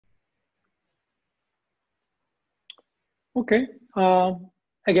Okay.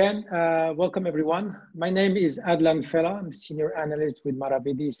 Again, welcome everyone. My name is Adlan Fela. I'm senior analyst with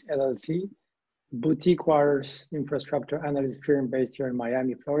Maravidis LLC, boutique wireless infrastructure analyst firm based here in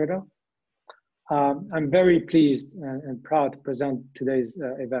Miami, Florida. I'm very pleased and proud to present today's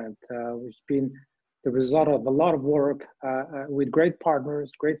event, which has been the result of a lot of work with great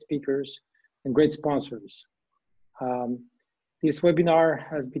partners, great speakers, and great sponsors. This webinar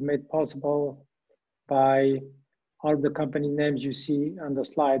has been made possible by all of the company names you see on the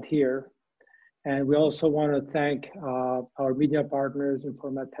slide here. And we also want to thank our media partners,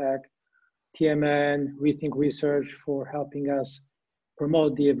 Informatech, TMN, Rethink Research for helping us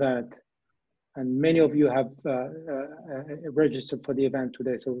promote the event. And many of you have registered for the event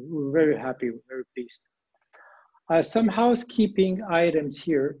today. So we're very happy, very pleased. Some housekeeping items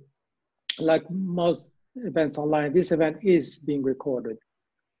here. Like most events online, this event is being recorded.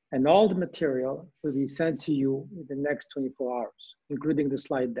 And all the material will be sent to you in the next 24 hours, including the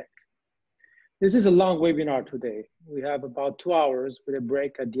slide deck. This is a long webinar today. We have about 2 hours with a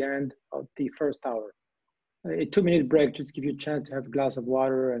break at the end of the first hour. A 2-minute break just give you a chance to have a glass of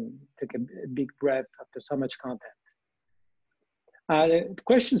water and take a big breath after so much content. The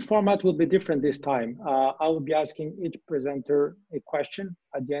question format will be different this time. I will be asking each presenter a question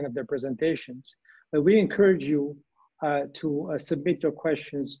at the end of their presentations, but we encourage you to submit your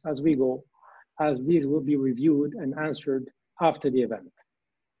questions as we go, as these will be reviewed and answered after the event.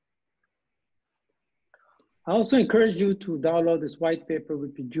 I also encourage you to download this white paper we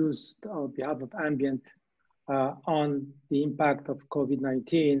produced on behalf of Ambient on the impact of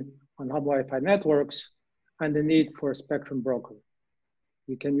COVID-19 on home Wi-Fi networks and the need for a spectrum broker.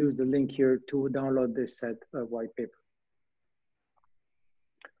 You can use the link here to download this set of white paper.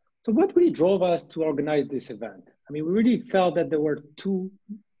 So what really drove us to organize this event? I mean, we really felt that there were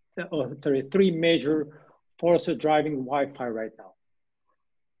three major forces driving Wi-Fi right now.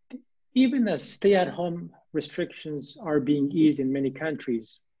 Even as stay-at-home restrictions are being eased in many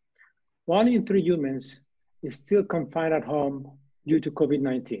countries, 1 in 3 humans is still confined at home due to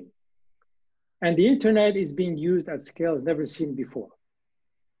COVID-19. And the internet is being used at scales never seen before.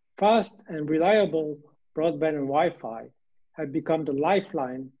 Fast and reliable broadband and Wi-Fi have become the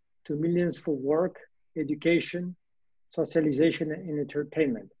lifeline to millions for work, education, socialization, and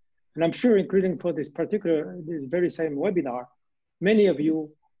entertainment. And I'm sure, including for this very same webinar, many of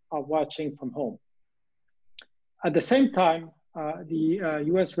you are watching from home. At the same time, the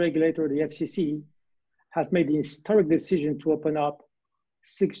US regulator, the FCC, has made the historic decision to open up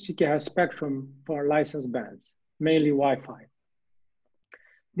 6 GHz spectrum for licensed bands, mainly Wi-Fi.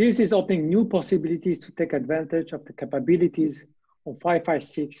 This is opening new possibilities to take advantage of the capabilities of Wi-Fi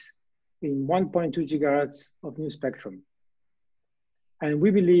 6 in 1.2 gigahertz of new spectrum. And we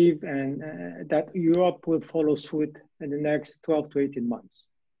believe that Europe will follow suit in the next 12 to 18 months.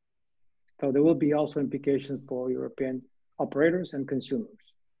 So there will be also implications for European operators and consumers.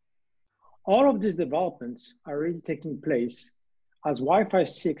 All of these developments are already taking place as Wi-Fi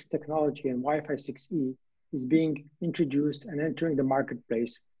 6 technology and Wi-Fi 6E is being introduced and entering the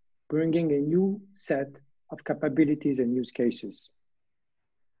marketplace, bringing a new set of capabilities and use cases.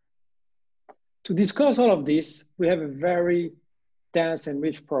 To discuss all of this, we have a very dense and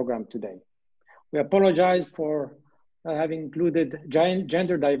rich program today. We apologize for not having included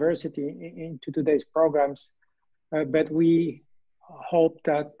gender diversity into today's programs, but we hope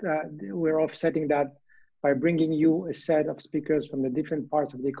that we're offsetting that by bringing you a set of speakers from the different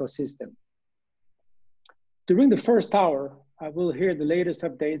parts of the ecosystem. During the first hour, I will hear the latest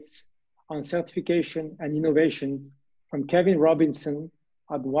updates on certification and innovation from Kevin Robinson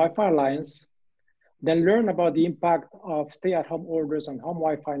at the Wi-Fi Alliance, then learn about the impact of stay-at-home orders on home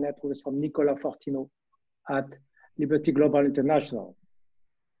Wi-Fi networks from Nicola Fortino at Liberty Global International.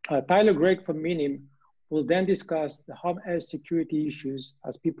 Tyler Gregg from Minim will then discuss the home edge security issues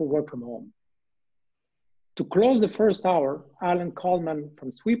as people work from home. To close the first hour, Alan Coleman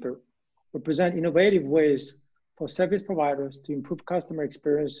from Sweeper will present innovative ways for service providers to improve customer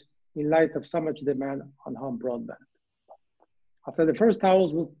experience in light of so much demand on home broadband. After the first hour,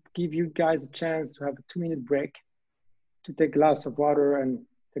 we'll give you guys a chance to have a 2-minute break to take a glass of water and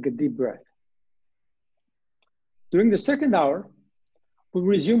take a deep breath. During the second hour, we'll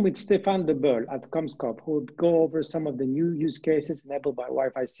resume with Stéphane Debeul at Comscope, who will go over some of the new use cases enabled by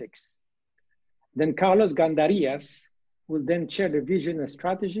Wi-Fi 6. Then Carlos Gandarias will then share the vision and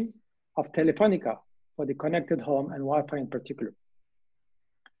strategy of Telefonica for the connected home and Wi-Fi in particular.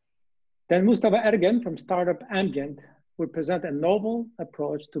 Then Mustafa Ergen from startup Ambient will present a novel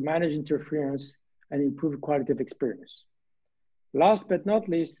approach to manage interference and improve quality of experience. Last but not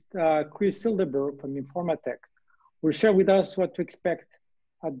least, Chris Silderberg from Informatech will share with us what to expect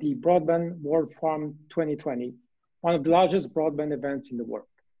at the Broadband World Forum 2020, one of the largest broadband events in the world.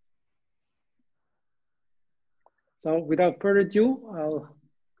 So without further ado, I'll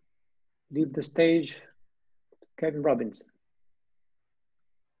leave the stage to Kevin Robinson.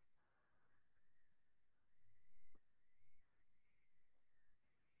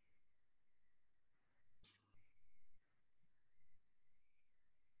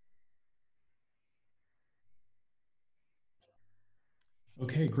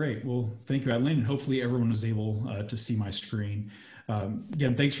 Okay, great. Well, thank you, Adeline, and hopefully everyone was able to see my screen.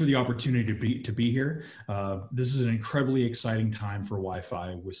 Again, thanks for the opportunity to be here. This is an incredibly exciting time for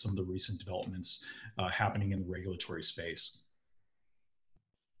Wi-Fi with some of the recent developments happening in the regulatory space.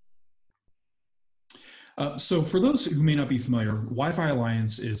 So for those who may not be familiar, Wi-Fi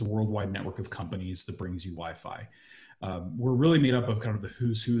Alliance is a worldwide network of companies that brings you Wi-Fi. We're really made up of kind of the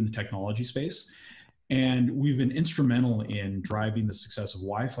who's who in the technology space. And we've been instrumental in driving the success of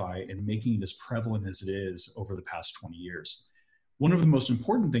Wi-Fi and making it as prevalent as it is over the past 20 years. One of the most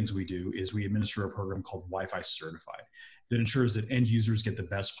important things we do is we administer a program called Wi-Fi Certified that ensures that end users get the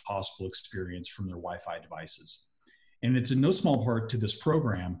best possible experience from their Wi-Fi devices. And it's in no small part to this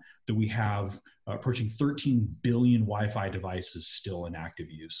program that we have approaching 13 billion Wi-Fi devices still in active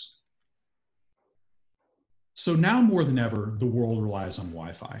use. So now more than ever, the world relies on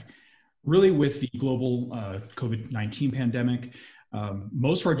Wi-Fi. Really, with the global COVID-19 pandemic,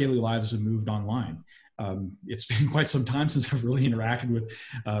 most of our daily lives have moved online. It's been quite some time since I've really interacted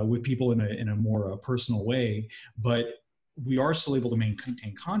with people in a more personal way, but we are still able to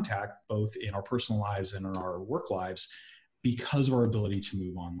maintain contact both in our personal lives and in our work lives because of our ability to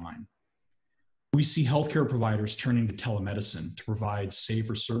move online. We see healthcare providers turning to telemedicine to provide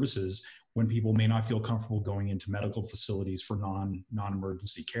safer services when people may not feel comfortable going into medical facilities for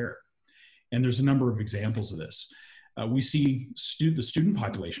non-emergency care. And there's a number of examples of this. We see the student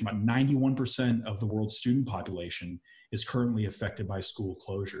population, about 91% of the world's student population is currently affected by school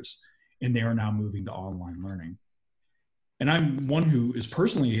closures, and they are now moving to online learning. And I'm one who is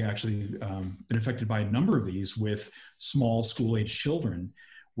personally actually been affected by a number of these with small school-age children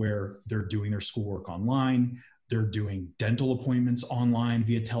where they're doing their schoolwork online, they're doing dental appointments online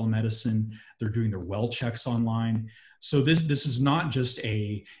via telemedicine, they're doing their well checks online. So this is not just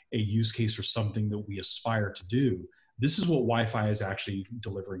a use case or something that we aspire to do. This is what Wi-Fi is actually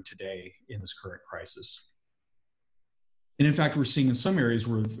delivering today in this current crisis. And in fact, we're seeing in some areas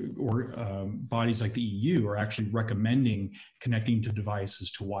where bodies like the EU are actually recommending connecting to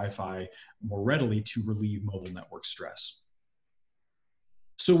devices to Wi-Fi more readily to relieve mobile network stress.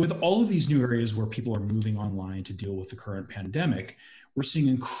 So with all of these new areas where people are moving online to deal with the current pandemic, we're seeing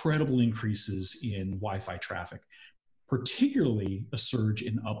incredible increases in Wi-Fi traffic, particularly a surge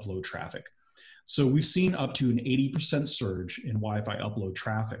in upload traffic. So we've seen up to an 80% surge in Wi-Fi upload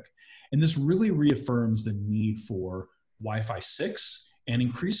traffic. And this really reaffirms the need for Wi-Fi 6 and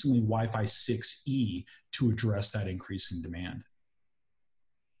increasingly Wi-Fi 6E to address that increasing demand.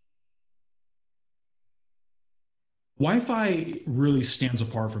 Wi-Fi really stands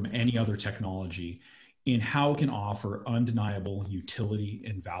apart from any other technology in how it can offer undeniable utility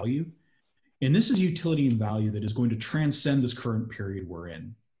and value. And this is utility and value that is going to transcend this current period we're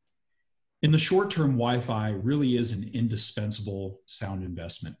in. In the short term, Wi-Fi really is an indispensable sound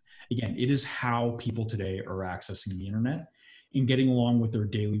investment. Again, it is how people today are accessing the internet and getting along with their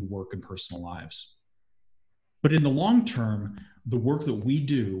daily work and personal lives. But in the long term, the work that we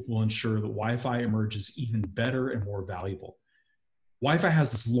do will ensure that Wi-Fi emerges even better and more valuable. Wi-Fi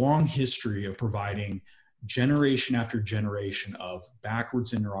has this long history of providing generation after generation of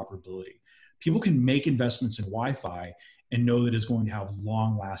backwards interoperability. People can make investments in Wi-Fi and know that it's going to have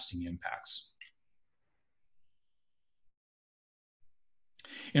long-lasting impacts.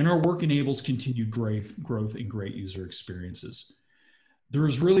 And our work enables continued growth and great user experiences. There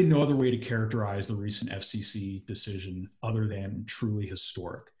is really no other way to characterize the recent FCC decision other than truly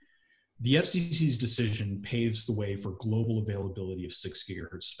historic. The FCC's decision paves the way for global availability of 6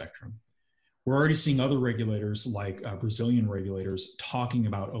 gigahertz spectrum. We're already seeing other regulators like Brazilian regulators talking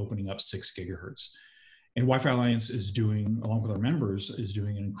about opening up 6 gigahertz. And Wi-Fi Alliance is doing, along with our members, is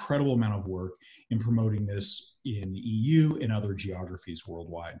doing an incredible amount of work in promoting this in the EU and other geographies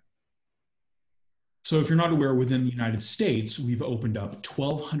worldwide. So if you're not aware, within the United States, we've opened up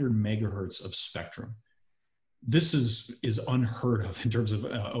 1,200 megahertz of spectrum. This is unheard of in terms of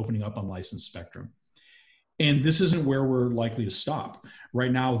opening up unlicensed spectrum. And this isn't where we're likely to stop.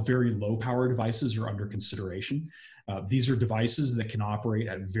 Right now, very low power devices are under consideration. These are devices that can operate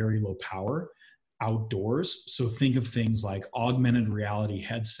at very low power outdoors. So think of things like augmented reality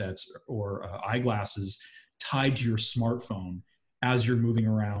headsets or eyeglasses tied to your smartphone as you're moving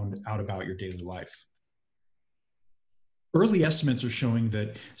around out about your daily life. Early estimates are showing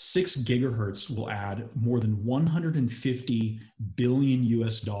that 6 gigahertz will add more than 150 billion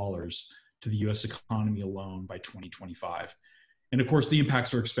US dollars to the US economy alone by 2025. And of course, the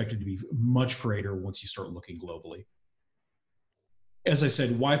impacts are expected to be much greater once you start looking globally. As I said,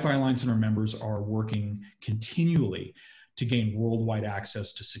 Wi-Fi Alliance and our members are working continually to gain worldwide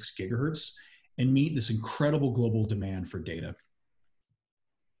access to 6 gigahertz and meet this incredible global demand for data.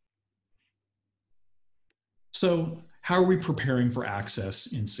 So how are we preparing for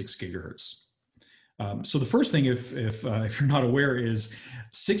access in 6 gigahertz? So the first thing, if you're not aware, is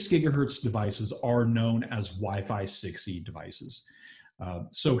 6 gigahertz devices are known as Wi-Fi 6E devices.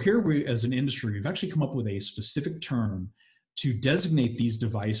 So here we, as an industry, we've actually come up with a specific term to designate these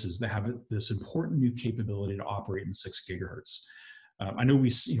devices that have this important new capability to operate in 6 gigahertz. I know we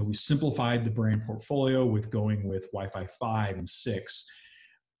simplified the brand portfolio with going with Wi-Fi 5 and 6,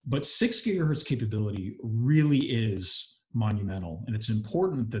 but 6 gigahertz capability really is monumental, and it's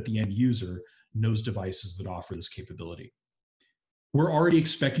important that the end user knows devices that offer this capability. We're already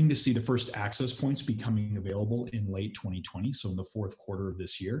expecting to see the first access points becoming available in late 2020, so in the fourth quarter of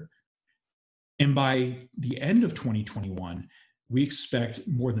this year. And by the end of 2021, we expect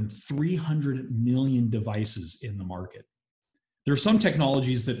more than 300 million devices in the market. There are some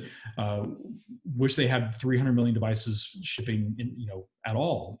technologies that wish they had 300 million devices shipping at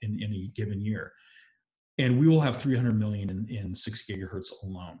all in a given year. And we will have 300 million in 6 gigahertz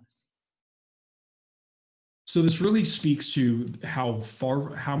alone. So this really speaks to how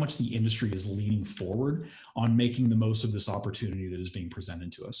much the industry is leaning forward on making the most of this opportunity that is being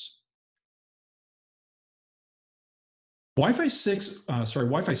presented to us. Wi-Fi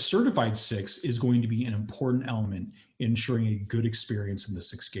certified 6 is going to be an important element in ensuring a good experience in the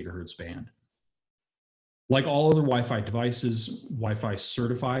 6 gigahertz band. Like all other Wi-Fi devices, Wi-Fi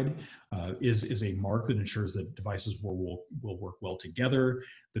certified is a mark that ensures that devices will work well together,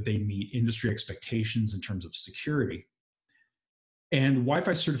 that they meet industry expectations in terms of security. And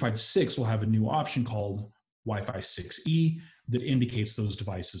Wi-Fi certified 6 will have a new option called Wi-Fi 6E that indicates those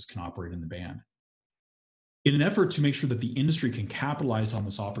devices can operate in the band. In an effort to make sure that the industry can capitalize on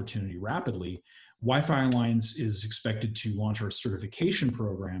this opportunity rapidly, Wi-Fi Alliance is expected to launch our certification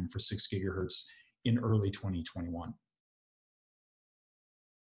program for 6 gigahertz in early 2021.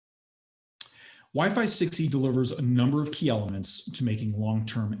 Wi-Fi 6E delivers a number of key elements to making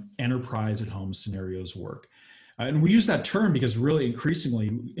long-term enterprise at home scenarios work. And we use that term because really increasingly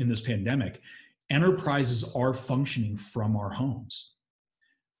in this pandemic, enterprises are functioning from our homes.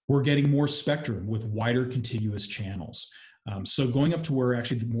 We're getting more spectrum with wider contiguous channels. So going up to where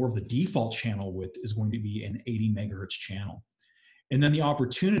actually more of the default channel width is going to be an 80 megahertz channel. And then the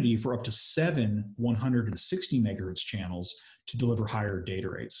opportunity for up to 7 160 megahertz channels to deliver higher data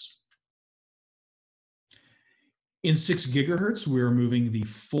rates. In 6 gigahertz, we are moving the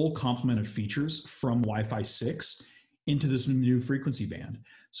full complement of features from Wi-Fi 6 into this new frequency band.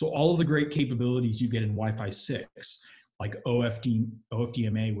 So all of the great capabilities you get in Wi-Fi 6, like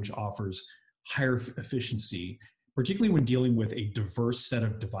OFDMA, which offers higher efficiency, particularly when dealing with a diverse set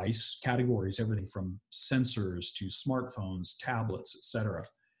of device categories, everything from sensors to smartphones, tablets, etc.,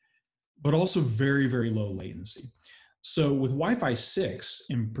 but also very, very low latency. So with Wi-Fi 6,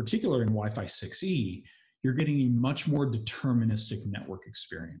 in particular in Wi-Fi 6E, you're getting a much more deterministic network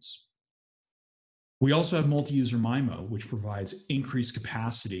experience. We also have multi-user MIMO, which provides increased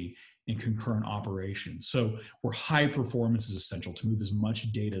capacity and concurrent operation. So where high performance is essential to move as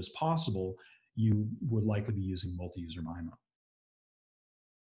much data as possible, you would likely be using multi-user MIMO.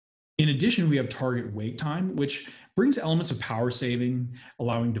 In addition, we have target wait time, which brings elements of power saving,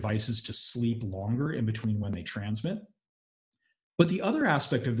 allowing devices to sleep longer in between when they transmit. But the other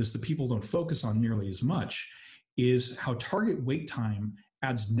aspect of this that people don't focus on nearly as much is how target wait time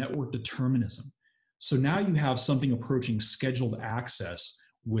adds network determinism. So now you have something approaching scheduled access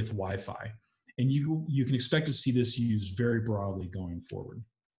with Wi-Fi, and you can expect to see this used very broadly going forward.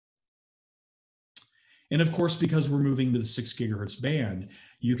 And of course, because we're moving to the 6 gigahertz band,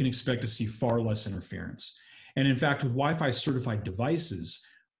 you can expect to see far less interference. And in fact, with Wi-Fi certified devices,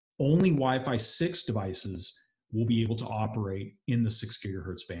 only Wi-Fi 6 devices will be able to operate in the 6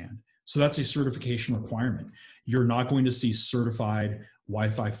 gigahertz band. So that's a certification requirement. You're not going to see certified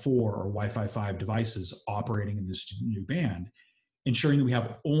Wi-Fi 4 or Wi-Fi 5 devices operating in this new band, ensuring that we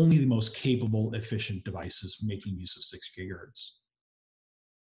have only the most capable, efficient devices making use of 6 gigahertz.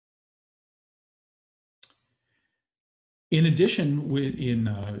 In addition, with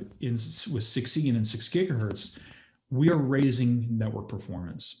 6E and in 6 gigahertz, we are raising network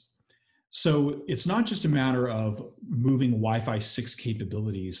performance. So it's not just a matter of moving Wi-Fi 6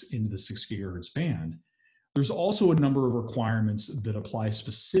 capabilities into the 6 gigahertz band. There's also a number of requirements that apply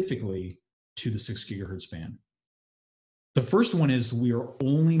specifically to the 6 gigahertz band. The first one is we are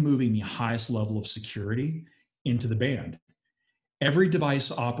only moving the highest level of security into the band. Every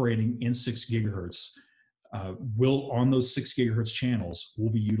device operating in 6 gigahertz will, on those 6 gigahertz channels, will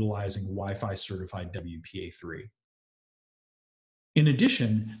be utilizing Wi-Fi certified WPA3. In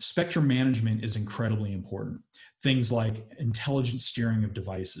addition, spectrum management is incredibly important. Things like intelligent steering of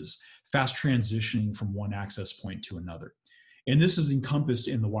devices, fast transitioning from one access point to another. And this is encompassed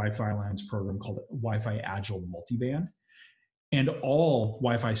in the Wi-Fi Alliance program called Wi-Fi Agile Multiband. And all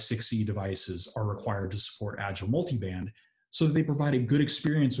Wi-Fi 6E devices are required to support Agile Multiband so that they provide a good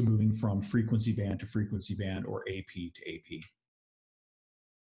experience of moving from frequency band to frequency band or AP to AP.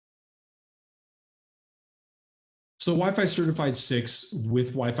 So Wi-Fi Certified 6 with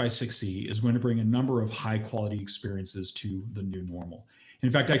Wi-Fi 6E is going to bring a number of high quality experiences to the new normal. In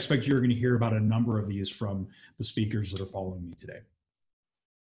fact, I expect you're going to hear about a number of these from the speakers that are following me today.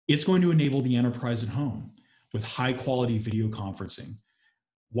 It's going to enable the enterprise at home with high quality video conferencing,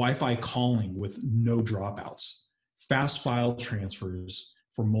 Wi-Fi calling with no dropouts, fast file transfers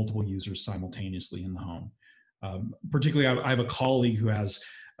for multiple users simultaneously in the home. Particularly, I have a colleague who has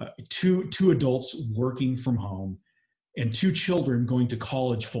two adults working from home and 2 children going to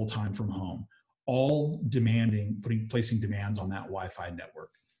college full-time from home, all placing demands on that Wi-Fi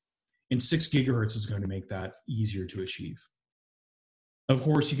network. And 6 gigahertz is going to make that easier to achieve. Of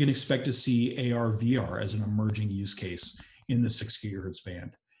course, you can expect to see AR/VR as an emerging use case in the 6 gigahertz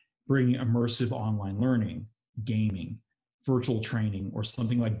band, bringing immersive online learning, gaming, virtual training, or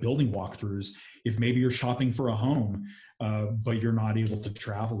something like building walkthroughs if maybe you're shopping for a home, but you're not able to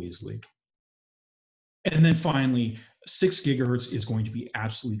travel easily. And then finally, 6 gigahertz is going to be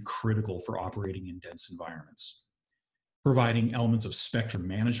absolutely critical for operating in dense environments, providing elements of spectrum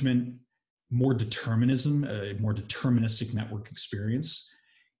management, more determinism, a more deterministic network experience,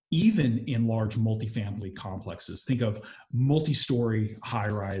 even in large multifamily complexes. Think of multi-story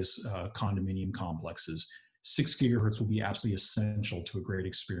high-rise condominium complexes. 6 gigahertz will be absolutely essential to a great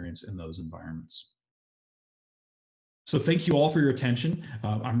experience in those environments. So thank you all for your attention.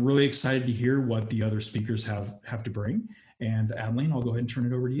 I'm really excited to hear what the other speakers have to bring. And Adeline, I'll go ahead and turn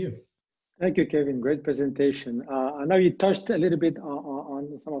it over to you. Thank you, Kevin. Great presentation. I know you touched a little bit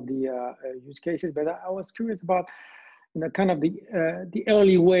on some of the use cases, but I was curious about, kind of the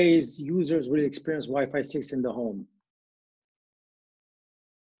early ways users will experience Wi-Fi 6 in the home.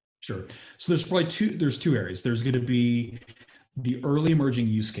 Sure. So there's probably two areas. There's going to be the early emerging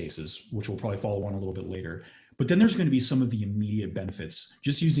use cases, which we'll probably follow on a little bit later. But then there's going to be some of the immediate benefits,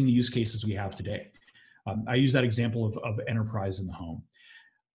 just using the use cases we have today. I use that example of enterprise in the home.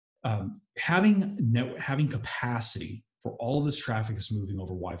 Having capacity for all of this traffic that's moving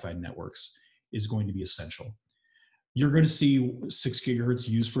over Wi-Fi networks is going to be essential. You're going to see 6 gigahertz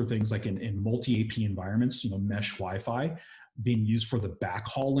used for things like in multi-AP environments, mesh Wi-Fi being used for the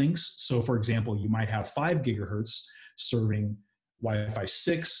backhaul links. So for example, you might have 5 gigahertz serving Wi-Fi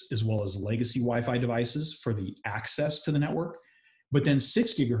 6 as well as legacy Wi-Fi devices for the access to the network, but then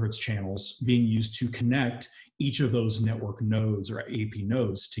 6 gigahertz channels being used to connect each of those network nodes or AP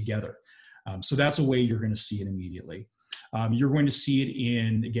nodes together. So that's a way you're going to see it immediately. You're going to see it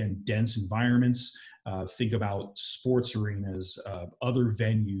in, again, dense environments. Think about sports arenas, other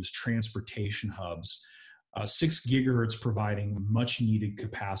venues, transportation hubs. 6 gigahertz providing much needed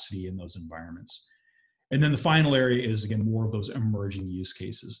capacity in those environments. And then the final area is, again, more of those emerging use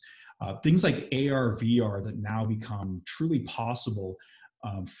cases. Things like AR, VR that now become truly possible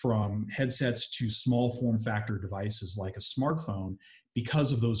from headsets to small form factor devices like a smartphone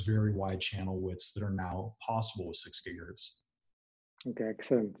because of those very wide channel widths that are now possible with 6 gigahertz. Okay,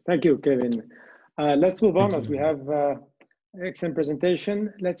 excellent. Thank you, Kevin. Let's move on as we have excellent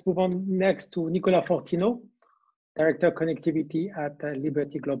presentation. Let's move on next to Nicolas Fortino, Director of Connectivity at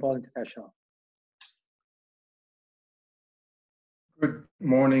Liberty Global International. Good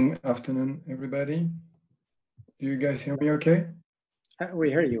morning, afternoon, everybody. Do you guys hear me okay?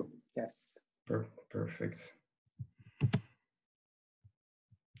 We hear you, yes. Perfect.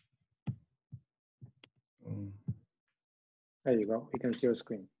 There you go, we can see your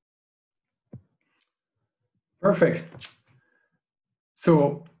screen. Perfect.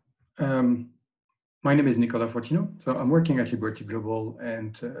 So my name is Nicolas Fortino. So I'm working at Liberty Global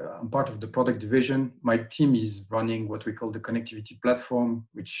and I'm part of the product division. My team is running what we call the connectivity platform,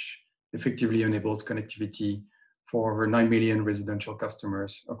 which effectively enables connectivity for over 9 million residential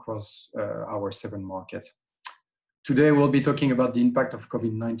customers across our 7 markets. Today, we'll be talking about the impact of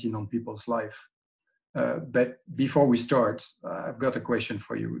COVID-19 on people's life. But before we start, I've got a question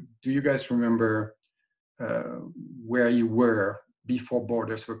for you. Do you guys remember where you were before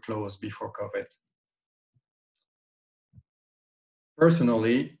borders were closed, before COVID?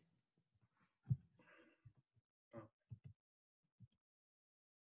 Personally,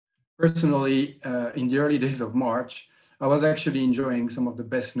 in the early days of March, I was actually enjoying some of the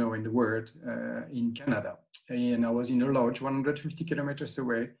best snow in the world in Canada. And I was in a lodge 150 kilometers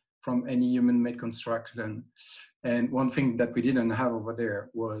away from any human-made construction. And one thing that we didn't have over there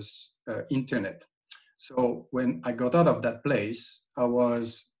was internet. So when I got out of that place, I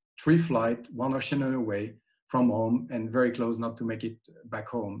was 3 flights, 1 ocean away from home and very close not to make it back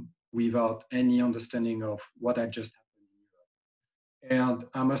home without any understanding of what had just happened in Europe. And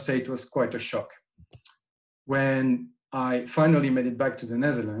I must say it was quite a shock. When I finally made it back to the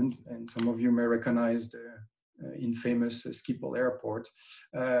Netherlands, and some of you may recognize the infamous Schiphol airport,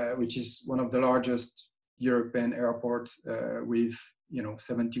 which is one of the largest European airports with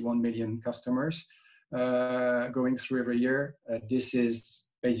 71 million customers going through every year. This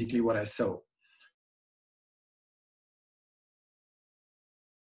is basically what I saw.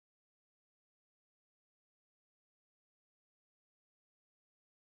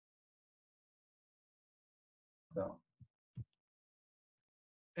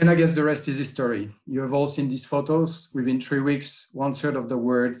 And I guess the rest is history. You have all seen these photos. Within 3 weeks, 1/3 of the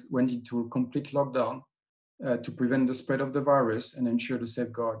world went into a complete lockdown to prevent the spread of the virus and ensure the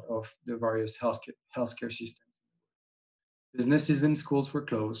safeguard of the various healthcare systems. Businesses and schools were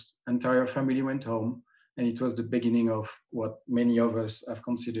closed, entire family went home, and it was the beginning of what many of us have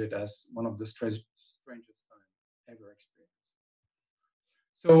considered as one of the strangest times ever experienced.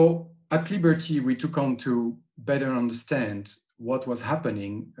 So at Liberty, we took on to better understand what was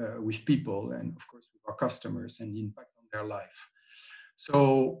happening with people and of course with our customers and the impact on their life.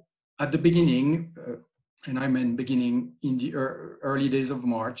 So at the beginning, and I mean beginning in the early days of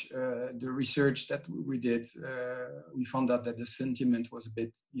March, the research that we did, we found out that the sentiment was a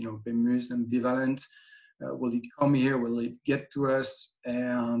bit, bemused and ambivalent. Will it come here? Will it get to us?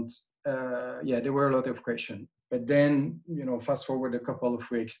 And yeah, there were a lot of questions. But then, fast forward a couple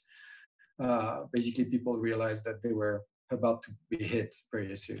of weeks, basically people realized that they were about to be hit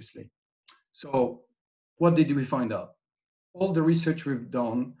very seriously. So what did we find out? All the research we've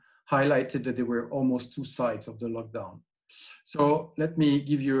done highlighted that there were almost 2 sides of the lockdown. So let me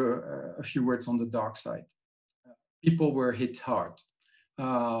give you a few words on the dark side. People were hit hard.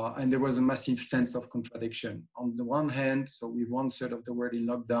 And there was a massive sense of contradiction. On the one hand, so with 1/3 of the world in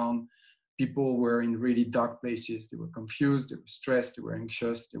lockdown, people were in really dark places. They were confused, they were stressed, they were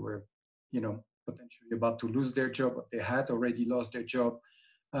anxious, they were, potentially about to lose their job, but they had already lost their job,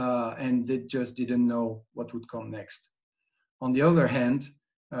 and they just didn't know what would come next. On the other hand,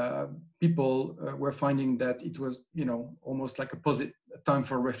 people were finding that it was, almost like a time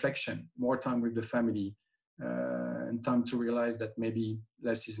for reflection, more time with the family, and time to realize that maybe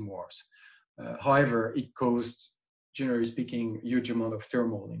less is more. However, it caused, generally speaking, a huge amount of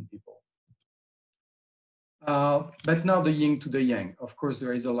turmoil in people. But now the yin to the yang. Of course,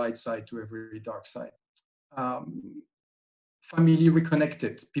 there is a light side to every dark side. Family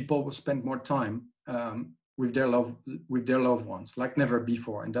reconnected. People will spend more time with their loved ones, like never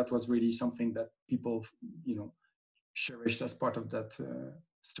before, and that was really something that people, cherished as part of that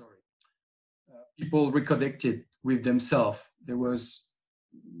story. People reconnected with themselves. There was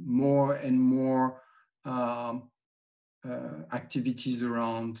more and more activities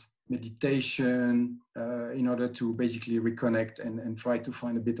around meditation in order to basically reconnect and try to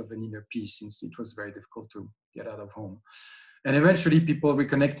find a bit of an inner peace, since it was very difficult to get out of home. And eventually people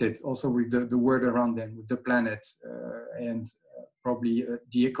reconnected also with the world around them, with the planet, and probably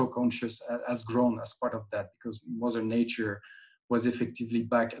the eco-conscious has grown as part of that, because Mother Nature was effectively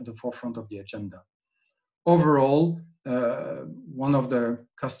back at the forefront of the agenda. Overall, one of the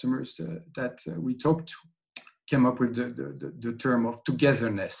customers that we talked to came up with the term of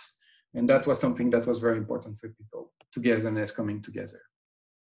togetherness. And that was something that was very important for people, togetherness, coming together.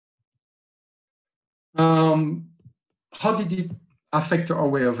 How did it affect our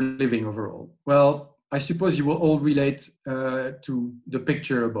way of living overall? Well, I suppose you will all relate to the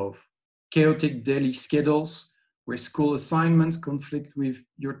picture above. Chaotic daily schedules, where school assignments conflict with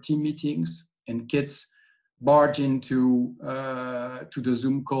your team meetings, and kids barge into to the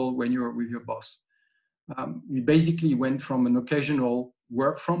Zoom call when you're with your boss. We basically went from an occasional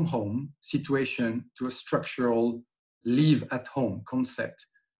work from home situation to a structural live at home concept,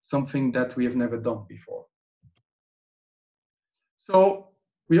 something that we have never done before. So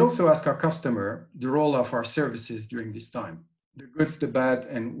We also ask our customer the role of our services during this time, the goods, the bad,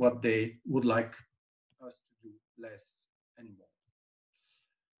 and what they would like us to do less and more.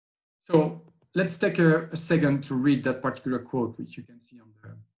 So let's take a second to read that particular quote, which you can see on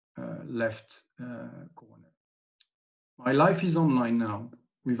the left corner. My life is online now.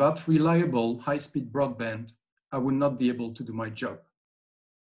 Without reliable high-speed broadband, I would not be able to do my job.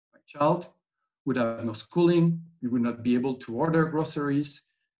 My child would have no schooling, we would not be able to order groceries,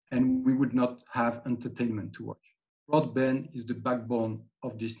 and we would not have entertainment to watch. Broadband is the backbone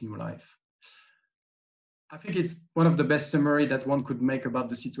of this new life. I think it's one of the best summary that one could make about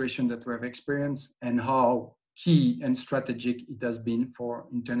the situation that we have experienced and how key and strategic it has been for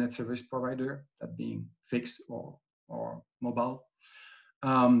internet service provider, that being fixed or mobile.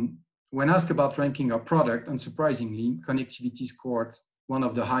 When asked about ranking our product, unsurprisingly, connectivity scored one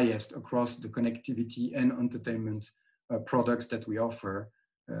of the highest across the connectivity and entertainment products that we offer.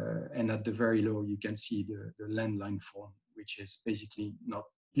 And at the very low, you can see the landline phone, which is basically not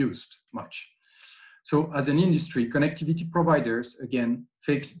used much. So as an industry, connectivity providers, again,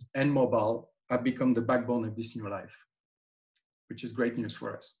 fixed and mobile, have become the backbone of this new life, which is great news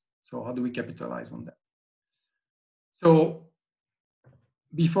for us. So how do we capitalize on that? So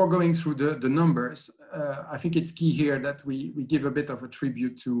before going through the numbers, I think it's key here that we give a bit of a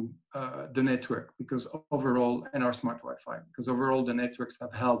tribute to the network, because overall, and our smart Wi-Fi, because overall the networks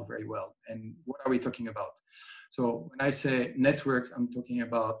have held very well. And what are we talking about? So when I say networks, I'm talking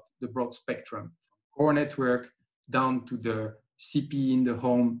about the broad spectrum, core network down to the CPE in the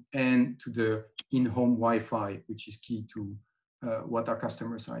home and to the in-home Wi-Fi, which is key to what our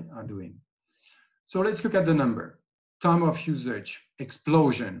customers are doing. So let's look at the number. Time of usage,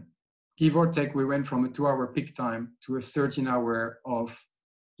 explosion. Give or take, we went from a 2-hour peak time to a 13-hour of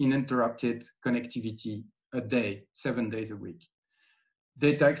uninterrupted connectivity a day, 7 days a week.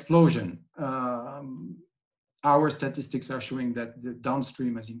 Data explosion. Our statistics are showing that the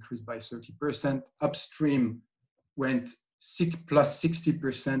downstream has increased by 30%. Upstream went plus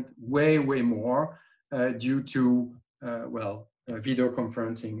 60%, way more, due to, video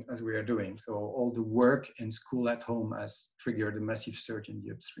conferencing as we are doing. So all the work and school at home has triggered a massive surge in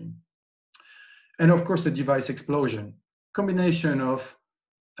the upstream. And of course, the device explosion. Combination of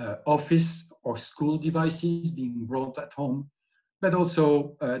office or school devices being brought at home, but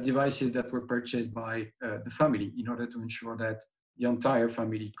also devices that were purchased by the family in order to ensure that the entire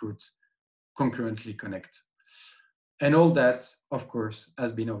family could concurrently connect. And all that, of course,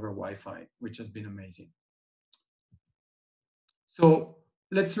 has been over Wi-Fi, which has been amazing. So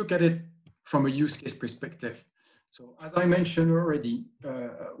let's look at it from a use case perspective. So as I mentioned already,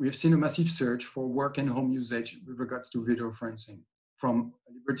 we've seen a massive surge for work and home usage with regards to video conferencing. From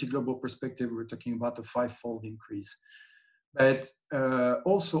a Liberty Global perspective, we're talking about a 5-fold increase. But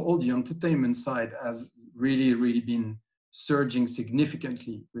also all the entertainment side has really been surging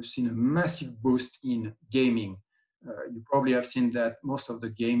significantly. We've seen a massive boost in gaming. You probably have seen that most of the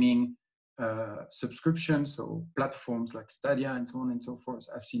gaming subscriptions, so platforms like Stadia and so on and so forth,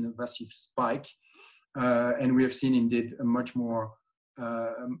 have seen a massive spike. And we have seen indeed a much more,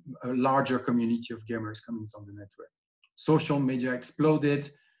 a larger community of gamers coming on the network. Social media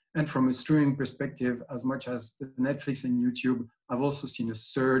exploded. And from a streaming perspective, as much as Netflix and YouTube, I've also seen a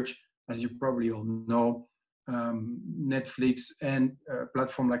surge, as you probably all know. Netflix and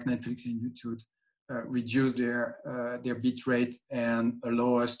platform like Netflix and YouTube reduce their bit rate and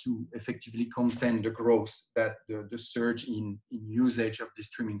allow us to effectively contain the growth that the surge in usage of the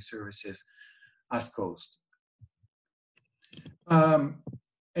streaming services has caused. And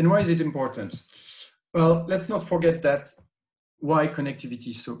why is it important? Well, let's not forget that why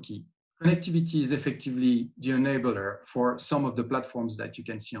connectivity is so key. Connectivity is effectively the enabler for some of the platforms that you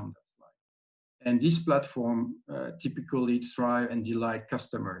can see on that slide. And this platform typically thrive and delight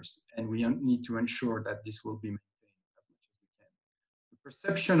customers, and we need to ensure that this will be maintained as much as we can. The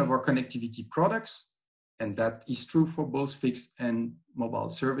perception of our connectivity products, and that is true for both fixed and mobile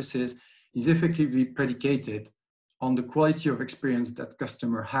services, is effectively predicated on the quality of experience that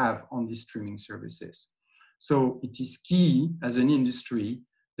customers have on these streaming services. So it is key as an industry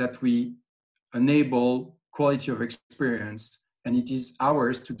that we enable quality of experience, and it is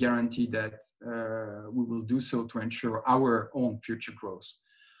ours to guarantee that we will do so to ensure our own future growth.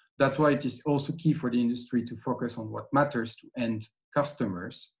 That's why it is also key for the industry to focus on what matters to end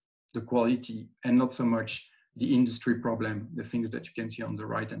customers, the quality, and not so much the industry problem, the things that you can see on the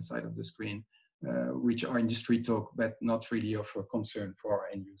right-hand side of the screen, which are industry talk, but not really of a concern for our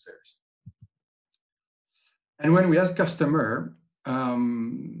end users. And when we ask customer,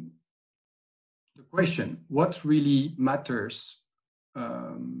 the question, what really matters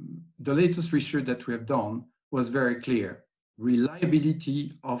the latest research that we have done was very clear.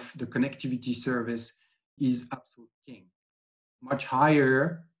 Reliability of the connectivity service is absolute king, much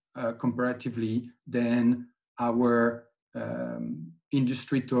higher comparatively than our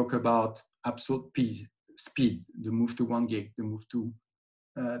industry talk about absolute speed, the move to 1 gig, the move to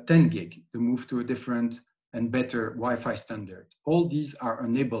 10 gig, the move to a different and better Wi-Fi standard. All these are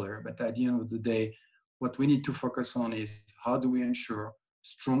enabler, but at the end of the day, what we need to focus on is how do we ensure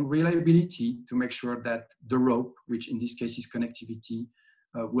strong reliability to make sure that the rope, which in this case is connectivity,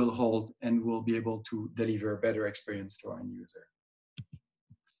 will hold and will be able to deliver a better experience to our end user.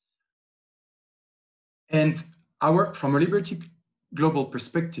 And from a Liberty Global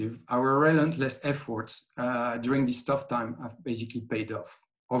perspective, our relentless efforts during this tough time have basically paid off.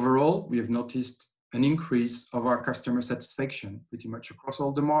 Overall, we have noticed an increase of our customer satisfaction pretty much across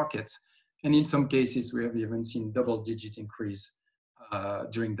all the markets. And in some cases, we have even seen double-digit increase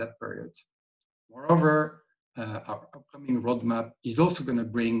during that period. Moreover, our upcoming roadmap is also going to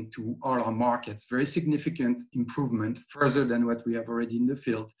bring to all our markets very significant improvement further than what we have already in the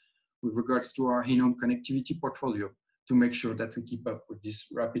field with regards to our in-home connectivity portfolio to make sure that we keep up with this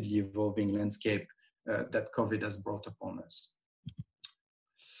rapidly evolving landscape that COVID has brought upon us.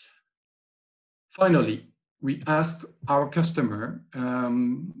 Finally, we ask our customer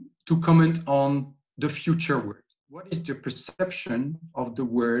to comment on the future word. What is the perception of the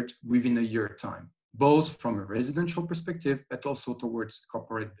word within a year time, both from a residential perspective, but also towards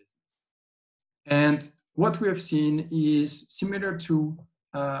corporate business? And what we have seen is similar to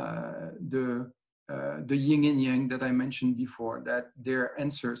the yin and yang that I mentioned before, that their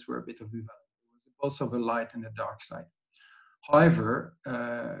answers were a bit of a balance. There was both of a light and a dark side. However,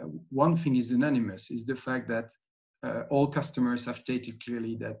 one thing is unanimous, is the fact that all customers have stated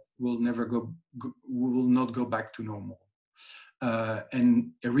clearly that we will not go back to normal.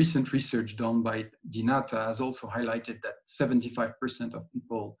 And a recent research done by Dinata has also highlighted that 75% of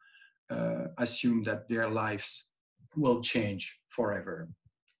people assume that their lives will change forever.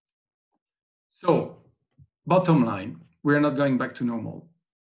 So, bottom line, we're not going back to normal.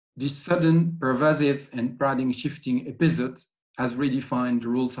 This sudden, pervasive, and paradigm-shifting episode has redefined the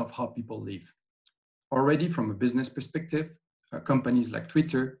rules of how people live. Already, from a business perspective, companies like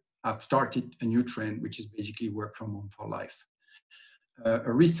Twitter have started a new trend, which is basically work from home for life.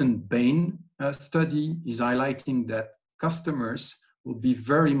 A recent Bain study is highlighting that customers will be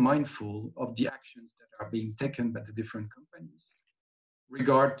very mindful of the actions that are being taken by the different companies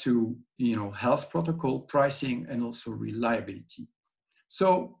regard to health protocol, pricing, and also reliability.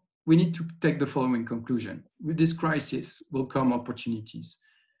 So we need to take the following conclusion. With this crisis will come opportunities,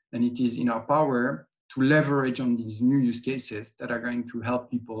 and it is in our power to leverage on these new use cases that are going to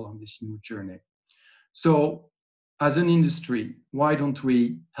help people on this new journey. So as an industry, why don't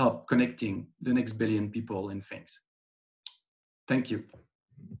we help connecting the next billion people and things? Thank you.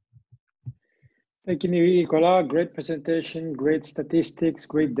 Thank you, Nicolas. Great presentation, great statistics,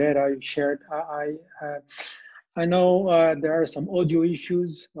 great data you shared. I know there are some audio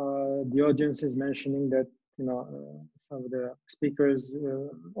issues. The audience is mentioning that some of the speakers'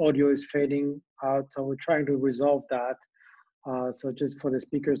 audio is fading out, so we're trying to resolve that. So just for the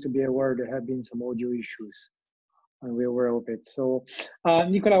speakers to be aware, there have been some audio issues, and we're aware of it. So,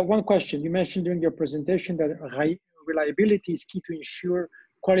 Nicolas, one question. You mentioned during your presentation that reliability is key to ensure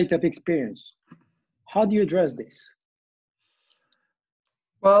quality of experience. How do you address this?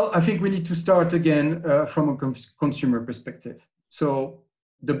 Well, I think we need to start again from a consumer perspective. So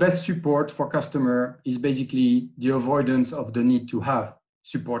the best support for customer is basically the avoidance of the need to have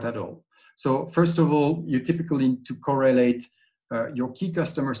support at all. So first of all, you typically need to correlate your key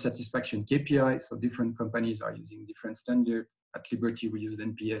customer satisfaction KPI. So different companies are using different standards. At Liberty, we use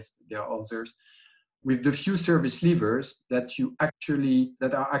NPS, there are others, with the few service levers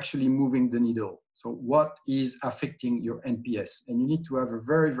that are actually moving the needle. So what is affecting your NPS? And you need to have a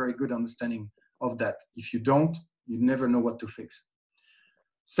very, very good understanding of that. If you don't, you never know what to fix.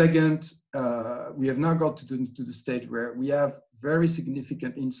 Second, we have now got to the stage where we have very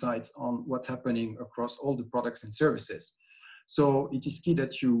significant insights on what's happening across all the products and services. So it is key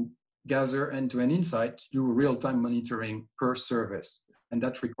that you gather end-to-end insights, do real-time monitoring per service. And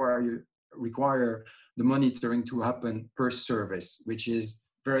that require the monitoring to happen per service, which is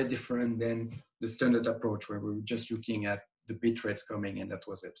very different than the standard approach where we were just looking at the bit rates coming and that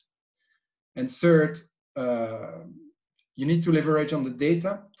was it. And third, you need to leverage on the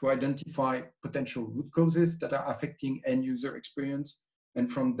data to identify potential root causes that are affecting end user experience.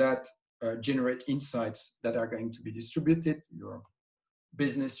 And from that, generate insights that are going to be distributed, your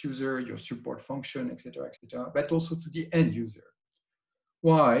business user, your support function, et cetera, but also to the end user.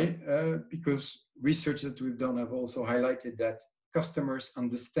 Why? Because research that we've done have also highlighted that customers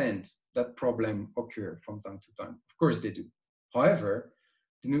understand that problem occur from time to time. Of course they do. However,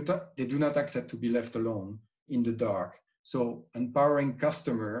 they do not accept to be left alone in the dark. So empowering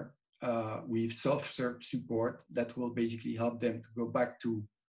customer with self-serve support that will basically help them to go back to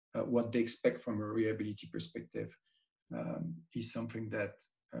what they expect from a reliability perspective is something that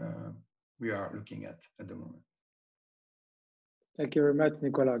we are looking at the moment. Thank you very much,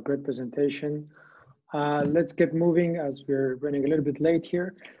 Nicola. Great presentation. Let's get moving as we're running a little bit late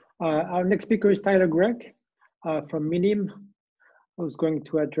here. Our next speaker is Tyler Gregg from Minim, who's going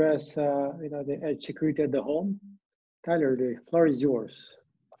to address the edge security at the home. Tyler, the floor is yours.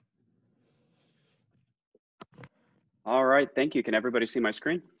 All right, thank you. Can everybody see my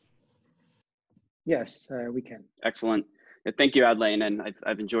screen? Yes, we can. Excellent. Thank you, Adelaine, and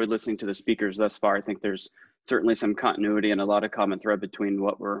I've enjoyed listening to the speakers thus far. I think there's certainly some continuity and a lot of common thread between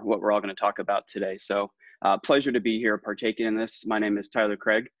what we're all going to talk about today. So pleasure to be here partaking in this. My name is Tyler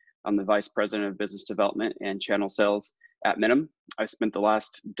Craig. I'm the Vice President of Business Development and Channel Sales at Minim. I spent the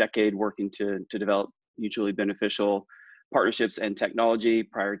last decade working to develop mutually beneficial partnerships and technology.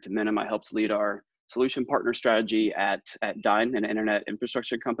 Prior to Minim, I helped lead our solution partner strategy at Dyn, an internet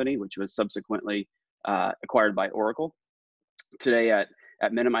infrastructure company, which was subsequently acquired by Oracle. Today at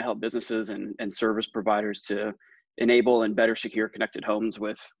Minim, I help businesses and service providers to enable and better secure connected homes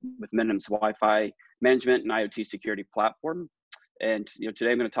with Minim's Wi-Fi management and IoT security platform. And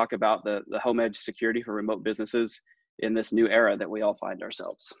today I'm going to talk about the home edge security for remote businesses in this new era that we all find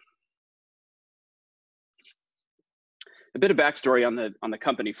ourselves. A bit of backstory on the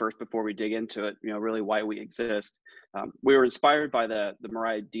company first before we dig into it, really why we exist. We were inspired by the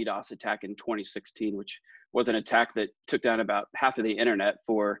Mirai DDoS attack in 2016, which was an attack that took down about half of the internet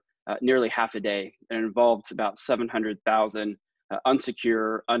for nearly half a day, and involved about 700,000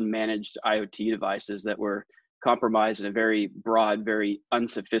 unsecure, unmanaged IoT devices that were compromised in a very broad, very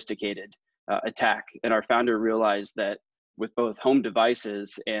unsophisticated attack. And our founder realized that with both home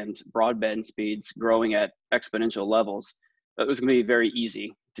devices and broadband speeds growing at exponential levels, it was going to be very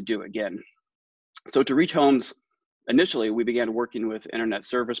easy to do again. So to reach homes, initially, we began working with internet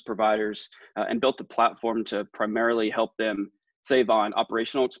service providers and built a platform to primarily help them save on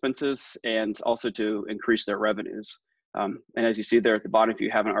operational expenses and also to increase their revenues. And as you see there at the bottom, if you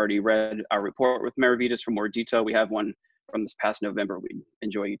haven't already read our report with Maravidas for more detail, we have one from this past November we'd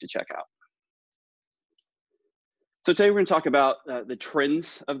enjoy you to check out. So today we're going to talk about the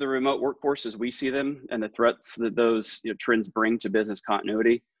trends of the remote workforce as we see them and the threats that those trends bring to business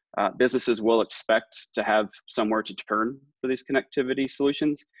continuity. Businesses will expect to have somewhere to turn for these connectivity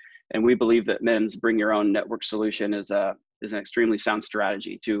solutions, and we believe that Minim's Bring Your Own Network solution is an extremely sound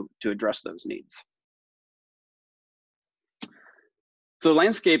strategy to address those needs. So the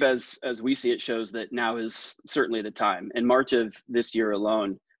landscape as we see it shows that now is certainly the time. In March of this year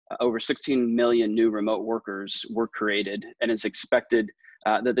alone, over 16 million new remote workers were created, and it's expected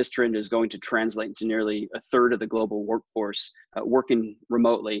that this trend is going to translate to nearly a third of the global workforce working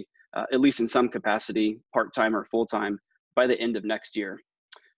remotely, at least in some capacity, part-time or full-time, by the end of next year.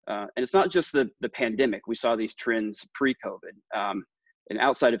 And it's not just the pandemic. We saw these trends pre-COVID. And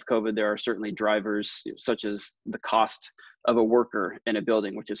outside of COVID, there are certainly drivers such as the cost of a worker in a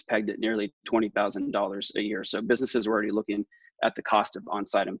building, which is pegged at nearly $20,000 a year. So businesses are already looking at the cost of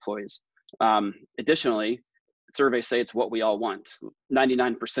on-site employees. Additionally, surveys say it's what we all want.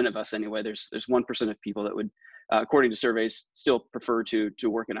 99% of us anyway, there's 1% of people that would, according to surveys, still prefer to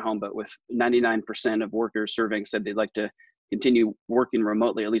work in a home, but with 99% of workers surveying said they'd like to continue working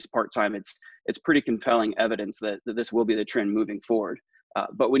remotely, at least part-time, it's pretty compelling evidence that this will be the trend moving forward.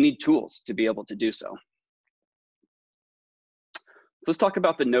 But we need tools to be able to do so. So let's talk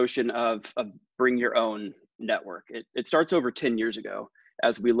about the notion of bring your own network. It starts over 10 years ago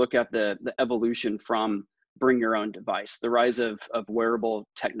as we look at the evolution from bring your own device. The rise of wearable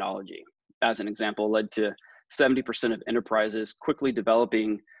technology, as an example, led to 70% of enterprises quickly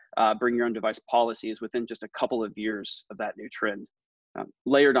developing bring your own device policies within just a couple of years of that new trend.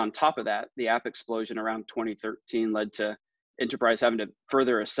 Layered on top of that, the app explosion around 2013 led to enterprise having to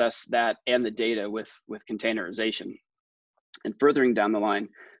further assess that and the data with containerization. And furthering down the line,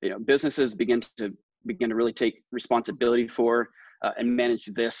 businesses begin to really take responsibility for and manage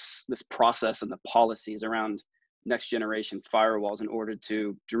this process and the policies around next generation firewalls in order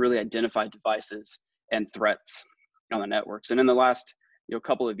to really identify devices and threats on the networks. And in the last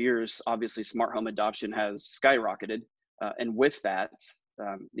couple of years, obviously smart home adoption has skyrocketed, and with that,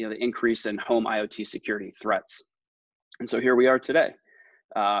 the increase in home IoT security threats. And so here we are today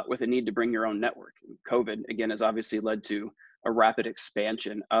with a need to bring your own network. COVID again has obviously led to a rapid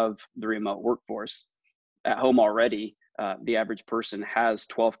expansion of the remote workforce. At home already, the average person has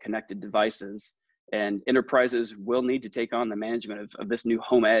 12 connected devices, and enterprises will need to take on the management of this new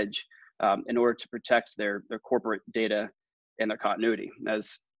home edge in order to protect their corporate data and their continuity.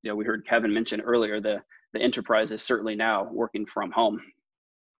 As we heard Kevin mention earlier, the enterprise is certainly now working from home.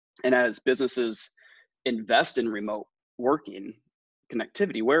 And as businesses invest in remote working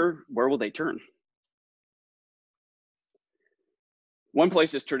connectivity, where will they turn? One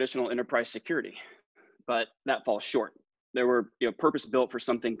place is traditional enterprise security, but that falls short. They were purpose built for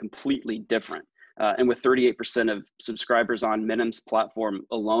something completely different. And with 38% of subscribers on Minim's platform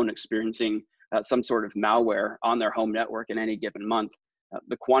alone experiencing some sort of malware on their home network in any given month,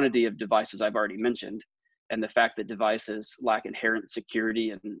 the quantity of devices I've already mentioned, and the fact that devices lack inherent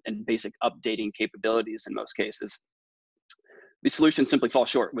security and basic updating capabilities in most cases, these solutions simply fall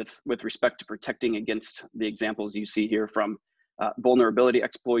short with respect to protecting against the examples you see here from vulnerability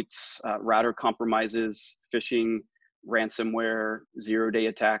exploits, router compromises, phishing, ransomware, zero-day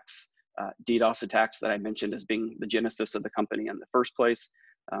attacks, DDoS attacks that I mentioned as being the genesis of the company in the first place.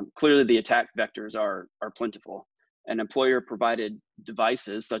 Clearly, the attack vectors are plentiful. And employer-provided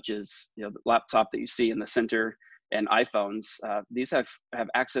devices, such as the laptop that you see in the center and iPhones, these have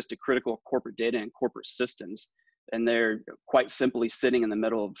access to critical corporate data and corporate systems, and they're quite simply sitting in the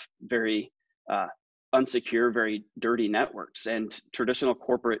middle of very unsecure, very dirty networks. And traditional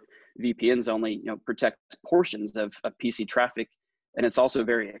corporate VPNs only protect portions of PC traffic, and it's also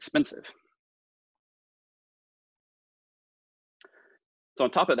very expensive. So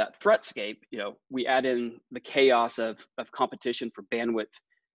on top of that threatscape, we add in the chaos of competition for bandwidth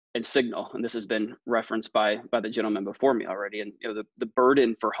and signal, and this has been referenced by the gentleman before me already. And the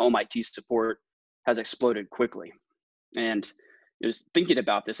burden for home IT support has exploded quickly. And just thinking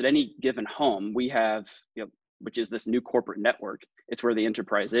about this, at any given home, we have, which is this new corporate network. It's where the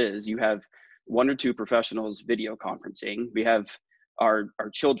enterprise is. You have 1 or 2 professionals video conferencing. We have our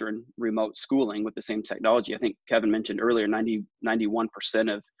children remote schooling with the same technology. I think Kevin mentioned earlier, 91%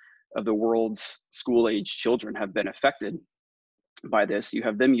 of the world's school age children have been affected by this. You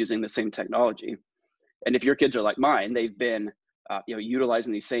have them using the same technology. And if your kids are like mine, they've been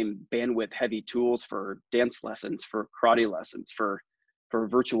utilizing these same bandwidth heavy tools for dance lessons, for karate lessons, for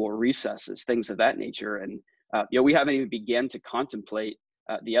virtual recesses, things of that nature. And we haven't even begun to contemplate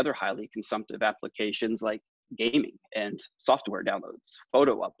the other highly consumptive applications like gaming and software downloads,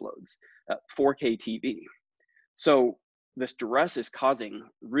 photo uploads, 4K TV. So this duress is causing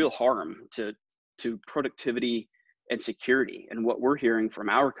real harm to productivity and security. And what we're hearing from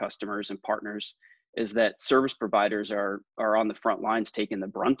our customers and partners is that service providers are on the front lines taking the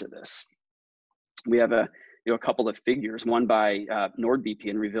brunt of this. We have a couple of figures. One by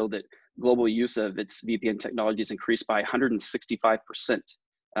NordVPN revealed that global use of its VPN technologies increased by 165%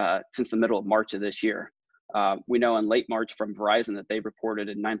 since the middle of March of this year. We know in late March from Verizon that they reported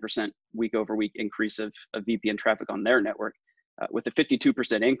a 9% week over week increase of VPN traffic on their network, with a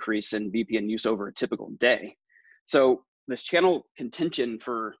 52% increase in VPN use over a typical day. So this channel contention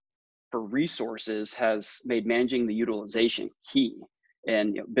for resources has made managing the utilization key.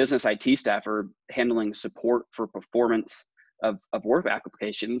 And business IT staff are handling support for performance of work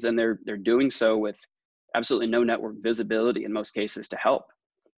applications, and they're doing so with absolutely no network visibility in most cases to help.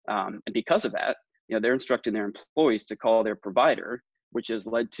 And because of that, they're instructing their employees to call their provider, which has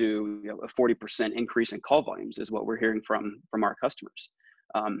led to a 40% increase in call volumes, is what we're hearing from our customers.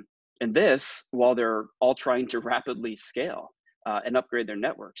 And this, while they're all trying to rapidly scale and upgrade their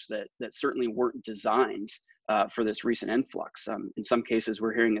networks that certainly weren't designed for this recent influx. In some cases,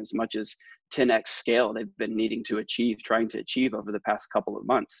 we're hearing as much as 10x scale they've been trying to achieve over the past couple of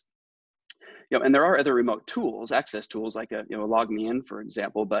months. And there are other remote tools, access tools like LogMeIn, for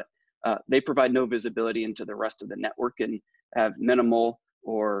example, but they provide no visibility into the rest of the network and have minimal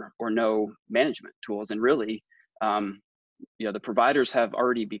or no management tools. And really, the providers have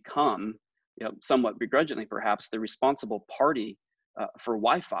already become, somewhat begrudgingly perhaps, the responsible party for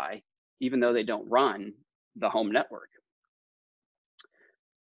Wi-Fi, even though they don't run the home network.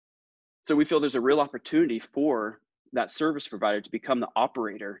 So we feel there's a real opportunity for that service provider to become the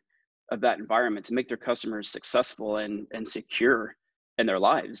operator of that environment, to make their customers successful and secure in their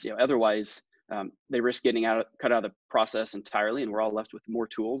lives. Otherwise, they risk getting cut out of the process entirely, and we're all left with more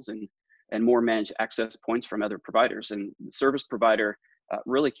tools and more managed access points from other providers. And the service provider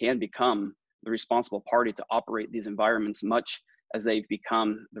really can become the responsible party to operate these environments, much as they've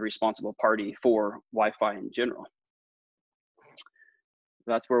become the responsible party for Wi-Fi in general.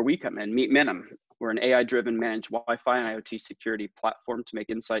 That's where we come in. Meet Minim. We're an AI-driven managed Wi-Fi and IoT security platform to make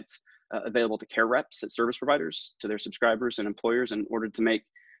insights available to care reps at service providers, to their subscribers and employers in order to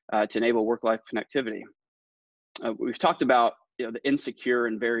enable work-life connectivity. We've talked about the insecure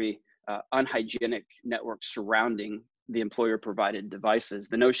and very unhygienic networks surrounding the employer-provided devices.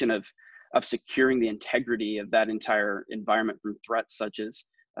 The notion of securing the integrity of that entire environment from threats such as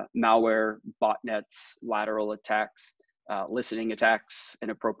malware, botnets, lateral attacks, listening attacks,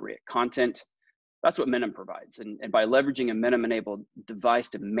 inappropriate content. That's what Minim provides. And by leveraging a Minim-enabled device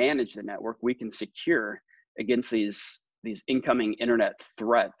to manage the network, we can secure against these incoming internet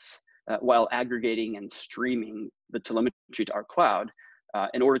threats while aggregating and streaming the telemetry to our cloud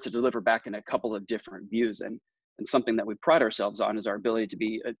in order to deliver back in a couple of different views. And something that we pride ourselves on is our ability to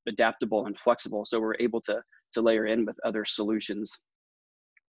be adaptable and flexible. So we're able to layer in with other solutions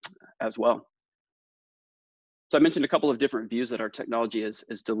as well. So I mentioned a couple of different views that our technology is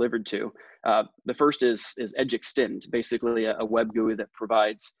delivered to. The first is Edge Extend, basically a web GUI that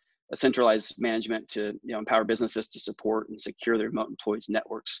provides a centralized management to empower businesses to support and secure their remote employees'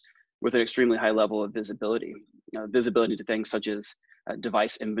 networks with an extremely high level of visibility. Visibility to things such as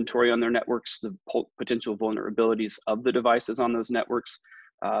device inventory on their networks, the potential vulnerabilities of the devices on those networks,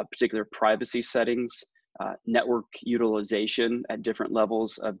 particular privacy settings, network utilization at different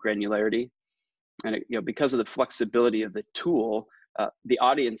levels of granularity. And because of the flexibility of the tool, the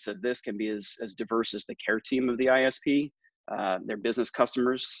audience of this can be as diverse as the care team of the ISP, their business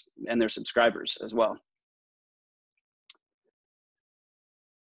customers, and their subscribers as well.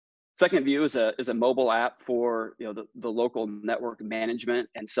 Second view is a mobile app for the local network management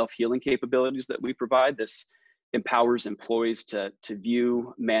and self-healing capabilities that we provide. This empowers employees to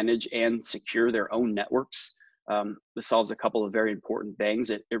view, manage, and secure their own networks. This solves a couple of very important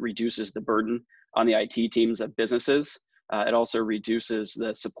things. It reduces the burden on the IT teams of businesses. It also reduces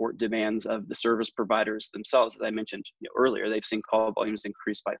the support demands of the service providers themselves. As I mentioned earlier, they've seen call volumes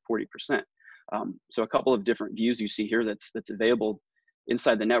increase by 40%. So a couple of different views you see here that's available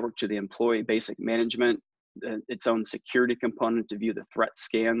inside the network to the employee: basic management, its own security component to view the threat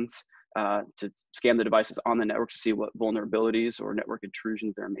scans, to scan the devices on the network to see what vulnerabilities or network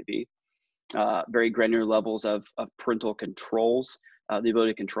intrusions there may be. Very granular levels of parental controls, the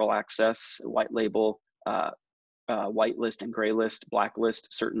ability to control access, white label, whitelist and graylist,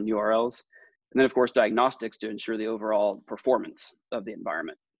 blacklist certain URLs. And then of course, diagnostics to ensure the overall performance of the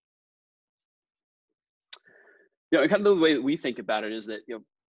environment. Kind of the way that we think about it is that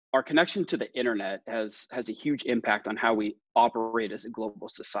our connection to the internet has a huge impact on how we operate as a global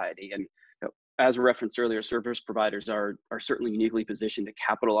society. And as referenced earlier, service providers are certainly uniquely positioned to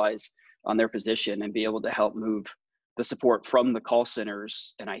capitalize on their position and be able to help move the support from the call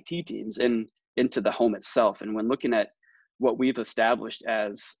centers and IT teams into the home itself. And when looking at what we've established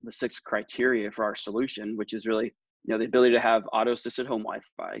as the 6 criteria for our solution, which is really the ability to have auto-assisted home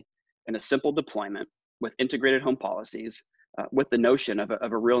Wi-Fi and a simple deployment with integrated home policies, with the notion of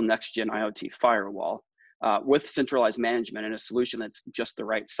a real next-gen IoT firewall, with centralized management and a solution that's just the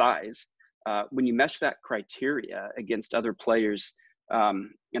right size. When you mesh that criteria against other players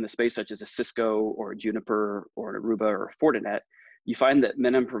in the space, such as a Cisco or a Juniper or an Aruba or a Fortinet, you find that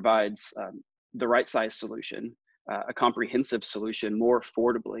Minim provides the right size solution, a comprehensive solution more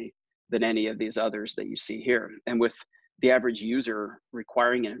affordably than any of these others that you see here. And with the average user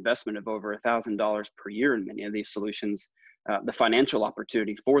requiring an investment of over $1,000 per year in many of these solutions, the financial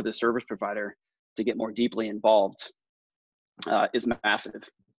opportunity for the service provider to get more deeply involved is massive.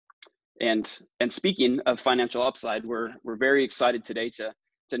 And speaking of financial upside, we're very excited today to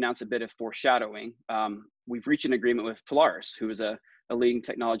announce a bit of foreshadowing. We've reached an agreement with Polaris, who is a leading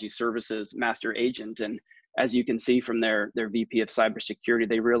technology services master agent. And as you can see from their VP of cybersecurity,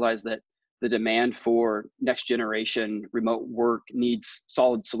 they realize that the demand for next generation remote work needs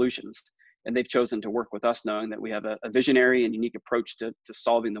solid solutions. And they've chosen to work with us, knowing that we have a visionary and unique approach to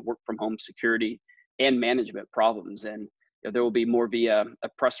solving the work from home security and management problems. And there will be more via a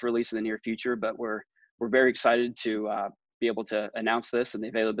press release in the near future, but we're very excited to be able to announce this and the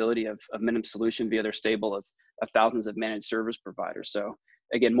availability of Minim solution via their stable of thousands of managed service providers. So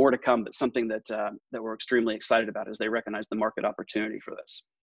again, more to come, but something that we're extremely excited about as they recognize the market opportunity for this.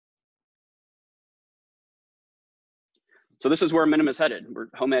 So this is where Minim is headed. We're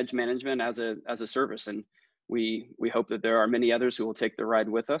home edge management as a service, and we hope that there are many others who will take the ride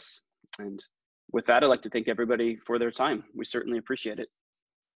with us. And with that, I'd like to thank everybody for their time. We certainly appreciate it.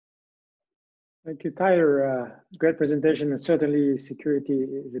 Thank you, Tyler. Great presentation, and certainly security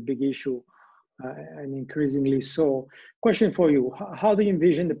is a big issue, and increasingly so. Question for you: how do you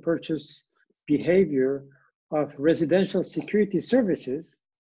envision the purchase behavior of residential security services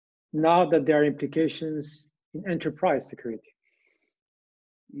now that there are implications in enterprise security?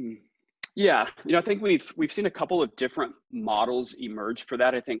 Yeah, I think we've seen a couple of different models emerge for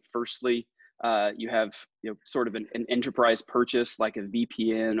that. I think firstly, you have sort of an enterprise purchase like a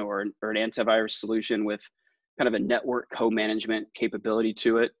VPN or an antivirus solution with kind of a network co-management capability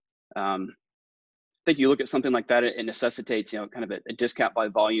to it. I think you look at something like that, it necessitates kind of a discount by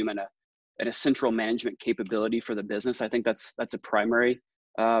volume and a central management capability for the business. I think that's a primary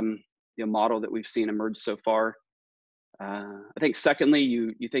model that we've seen emerge so far. I think secondly,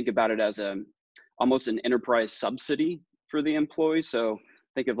 you think about it as almost an enterprise subsidy for the employee. So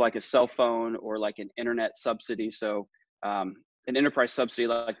think of like a cell phone or like an internet subsidy. So an enterprise subsidy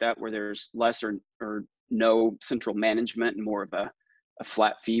like that, where there's less or no central management and more of a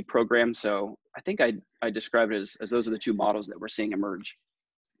flat fee program. So I think I describe it as those are the two models that we're seeing emerge.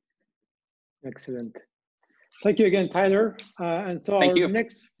 Excellent. Thank you again, Tyler. And so our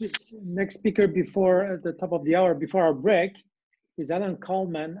next speaker before at the top of the hour, before our break, is Alan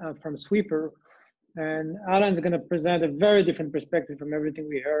Coleman from Sweeper. And Alan's going to present a very different perspective from everything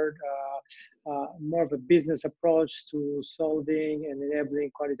we heard, more of a business approach to solving and enabling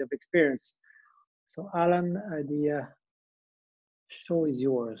quality of experience. So Alan, the show is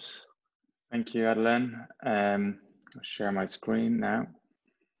yours. Thank you, Adeline. I'll share my screen now.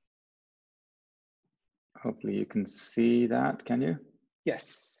 Hopefully you can see that, can you?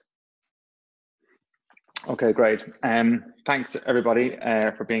 Yes. Okay, great. Thanks everybody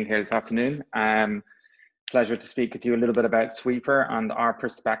for being here this afternoon. Pleasure to speak with you a little bit about Sweeper and our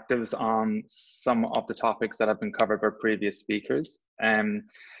perspectives on some of the topics that have been covered by previous speakers.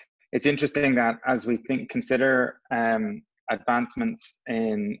 It's interesting that as we consider advancements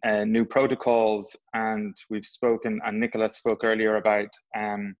in new protocols, and we've spoken, and Nicholas spoke earlier about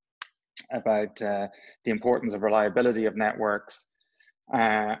the importance of reliability of networks,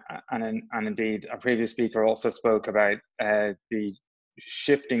 and indeed a previous speaker also spoke about the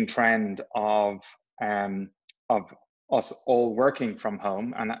shifting trend of us all working from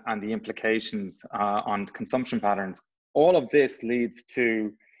home and the implications on consumption patterns. All of this leads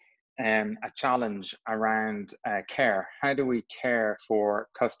to a challenge around care. How do we care for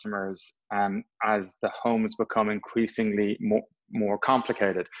customers as the homes become increasingly more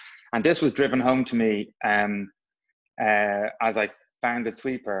complicated? And this was driven home to me as I founded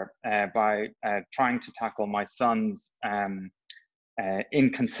Sweeper by trying to tackle my son's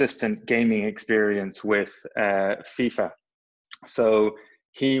inconsistent gaming experience with FIFA. So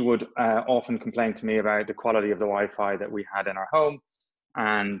he would often complain to me about the quality of the Wi-Fi that we had in our home.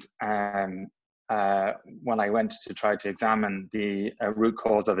 And when I went to try to examine the root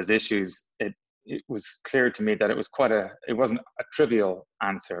cause of his issues, it was clear to me that it wasn't a trivial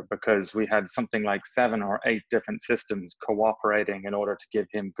answer, because we had something like 7 or 8 different systems cooperating in order to give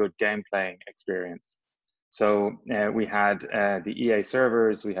him good game playing experience. So we had the EA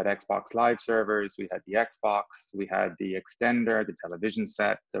servers, we had Xbox Live servers, we had the Xbox, we had the extender, the television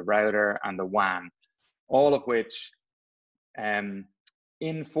set, the router, and the WAN, all of which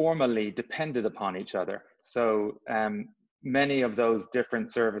informally depended upon each other. So many of those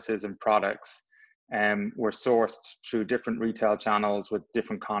different services and products were sourced through different retail channels with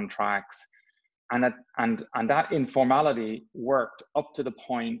different contracts. And that informality worked up to the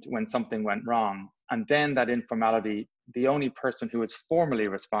point when something went wrong. And then that informality, the only person who was formally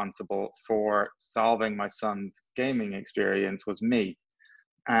responsible for solving my son's gaming experience was me.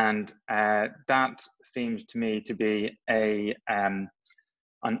 And that seemed to me to be an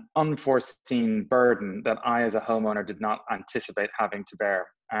unforeseen burden that I, as a homeowner, did not anticipate having to bear.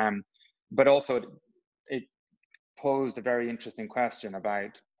 But also it posed a very interesting question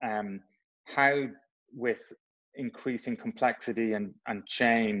about how, with increasing complexity and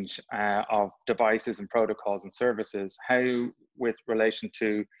change of devices and protocols and services, how, with relation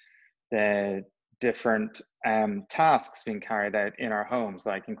to the different tasks being carried out in our homes,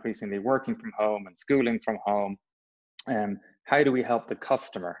 like increasingly working from home and schooling from home, how do we help the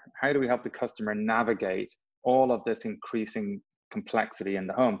customer? How do we help the customer navigate all of this increasing complexity in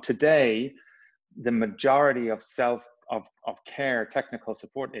the home? Today, the majority of care technical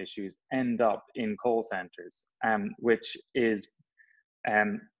support issues end up in call centers, which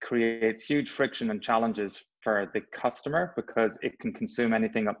creates huge friction and challenges for the customer, because it can consume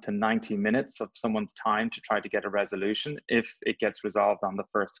anything up to 90 minutes of someone's time to try to get a resolution if it gets resolved on the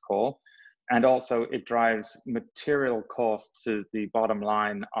first call. And also it drives material costs to the bottom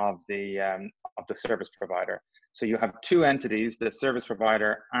line of the service provider. So you have two entities, the service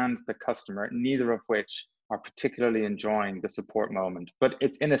provider and the customer, neither of which are particularly enjoying the support moment, but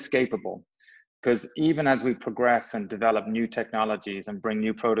it's inescapable. Because even as we progress and develop new technologies and bring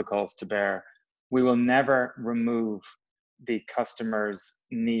new protocols to bear, we will never remove the customer's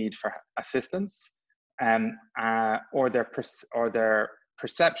need for assistance or their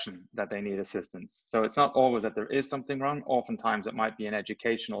perception that they need assistance. So it's not always that there is something wrong. Oftentimes it might be an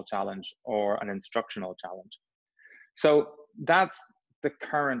educational challenge or an instructional challenge. So that's the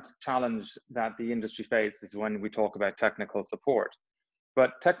current challenge that the industry faces when we talk about technical support.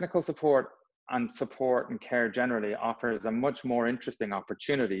 But technical support and care generally offers a much more interesting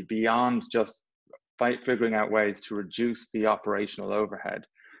opportunity beyond just by figuring out ways to reduce the operational overhead.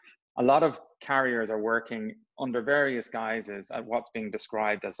 A lot of carriers are working under various guises at what's being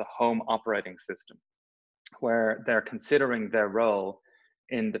described as a home operating system, where they're considering their role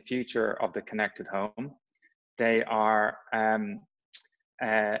in the future of the connected home. They are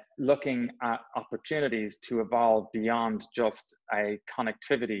looking at opportunities to evolve beyond just a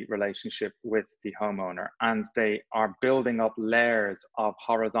connectivity relationship with the homeowner. And they are building up layers of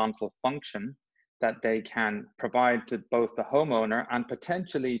horizontal function that they can provide to both the homeowner and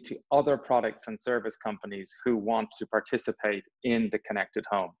potentially to other products and service companies who want to participate in the connected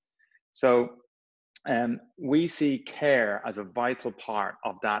home. So we see care as a vital part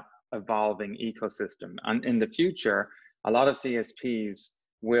of that evolving ecosystem. And in the future, a lot of CSPs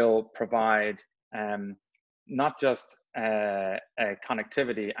will provide not just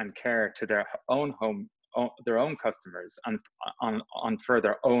connectivity and care to their own their own customers and for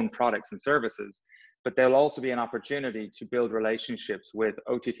their own products and services, but there'll also be an opportunity to build relationships with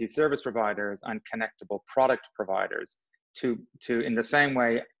OTT service providers and connectable product providers to in the same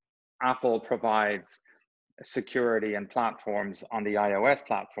way Apple provides security and platforms on the iOS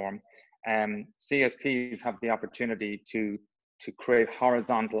platform, CSPs have the opportunity to create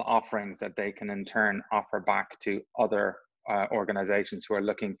horizontal offerings that they can in turn offer back to other organizations who are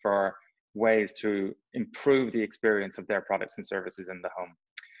looking for ways to improve the experience of their products and services in the home.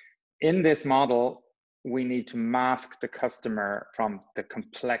 In this model, we need to mask the customer from the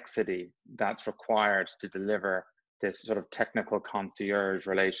complexity that's required to deliver this sort of technical concierge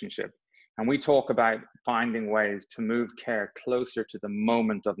relationship. And we talk about finding ways to move care closer to the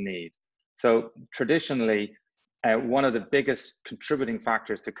moment of need. So traditionally, one of the biggest contributing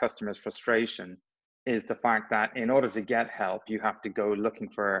factors to customers' frustration is the fact that in order to get help, you have to go looking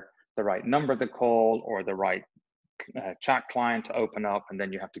for the right number to call or the right chat client to open up, and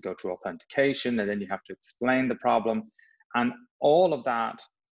then you have to go through authentication, and then you have to explain the problem. And all of that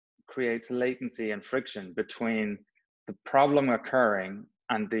creates latency and friction between the problem occurring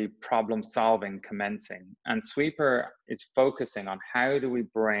and the problem solving commencing. And Sweeper is focusing on how do we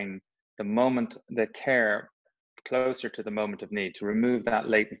bring the care closer to the moment of need, to remove that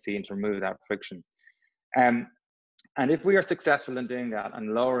latency and to remove that friction. And if we are successful in doing that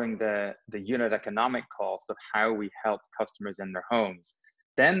and lowering the unit economic cost of how we help customers in their homes,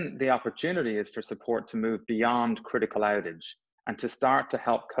 then the opportunity is for support to move beyond critical outage and to start to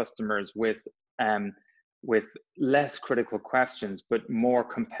help customers with less critical questions, but more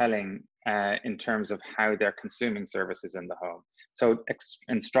compelling in terms of how they're consuming services in the home. So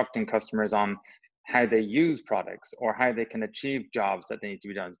instructing customers on how they use products or how they can achieve jobs that need to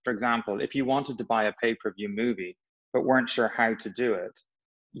be done. For example, if you wanted to buy a pay-per-view movie, but weren't sure how to do it,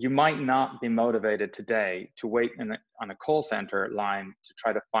 you might not be motivated today to wait on a call center line to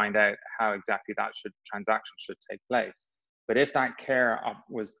try to find out how exactly that transaction should take place. But if that care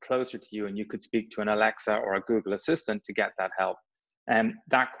was closer to you and you could speak to an Alexa or a Google Assistant to get that help,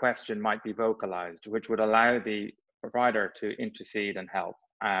 that question might be vocalized, which would allow the provider to intercede and help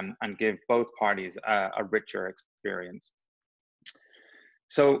and give both parties a richer experience.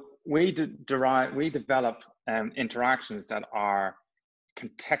 So we develop interactions that are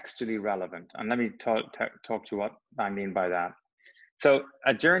contextually relevant. And let me talk to you what I mean by that. So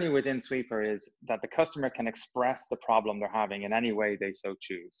a journey within Sweeper is that the customer can express the problem they're having in any way they so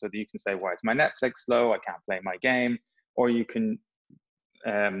choose. So that you can say, why is my Netflix slow? I can't play my game. Or you can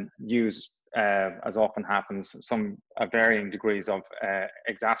use, as often happens, some varying degrees of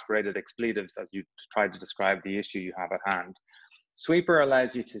exasperated expletives as you try to describe the issue you have at hand. Sweeper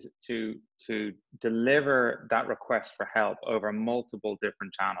allows you to deliver that request for help over multiple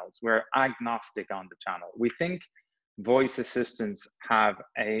different channels. We're agnostic on the channel. We think voice assistants have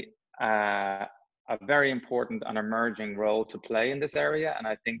a very important and emerging role to play in this area, and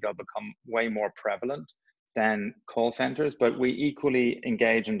I think they'll become way more prevalent than call centers, but we equally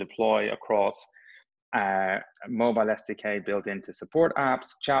engage and deploy across mobile SDK built into support apps,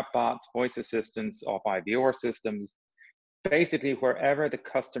 chatbots, voice assistants, off IVR systems. Basically, wherever the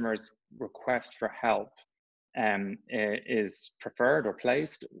customer's request for help is preferred or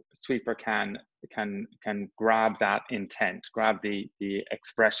placed, Sweeper can grab that intent, grab the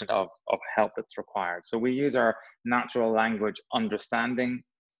expression of help that's required. So we use our natural language understanding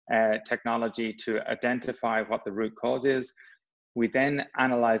technology to identify what the root cause is. We then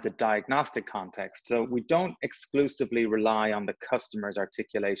analyze the diagnostic context. So we don't exclusively rely on the customer's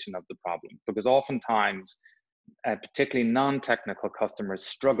articulation of the problem, because oftentimes, particularly non-technical customers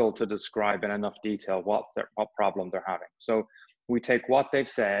struggle to describe in enough detail what problem they're having. So we take what they've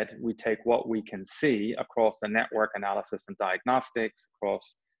said, we take what we can see across the network analysis and diagnostics,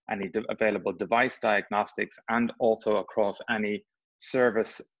 across any available device diagnostics, and also across any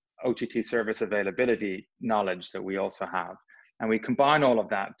service, OTT service availability knowledge that we also have. And we combine all of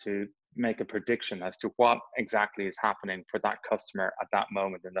that to make a prediction as to what exactly is happening for that customer at that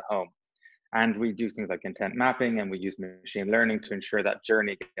moment in the home. And we do things like intent mapping, and we use machine learning to ensure that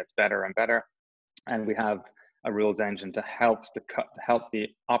journey gets better and better. And we have a rules engine to help the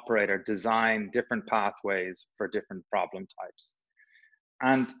operator design different pathways for different problem types.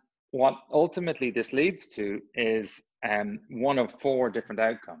 And what ultimately this leads to is one of 4 different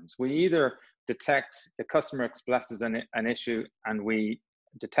outcomes. We either detect the customer expresses an issue, and we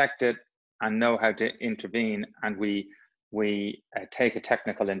detect it and know how to intervene, and we take a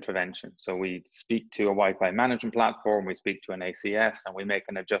technical intervention. So we speak to a Wi-Fi management platform, we speak to an ACS, and we make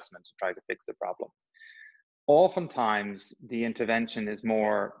an adjustment to try to fix the problem. Oftentimes, the intervention is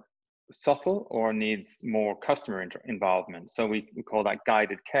more subtle or needs more customer involvement. So we call that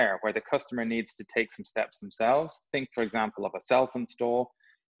guided care, where the customer needs to take some steps themselves. Think, for example, of a self-install,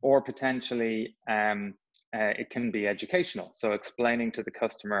 or potentially it can be educational. So explaining to the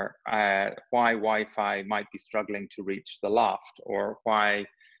customer why Wi-Fi might be struggling to reach the loft, or why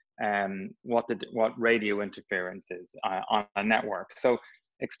what radio interference is on a network. So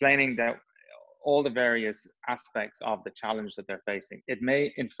explaining that all the various aspects of the challenge that they're facing. It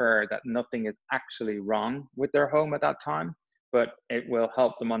may infer that nothing is actually wrong with their home at that time, but it will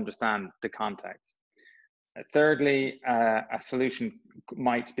help them understand the context. Thirdly, a solution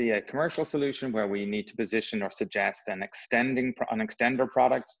might be a commercial solution where we need to position or suggest an extender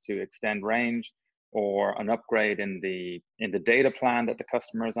product to extend range, or an upgrade in the data plan that the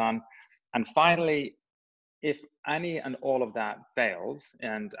customer is on. And finally, if any and all of that fails,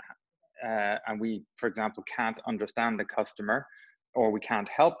 and we, for example, can't understand the customer, or we can't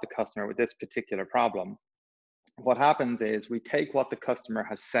help the customer with this particular problem, what happens is we take what the customer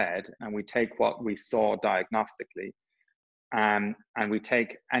has said, and we take what we saw diagnostically, and we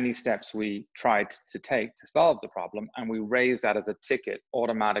take any steps we tried to take to solve the problem, and we raise that as a ticket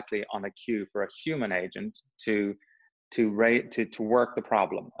automatically on a queue for a human agent to work the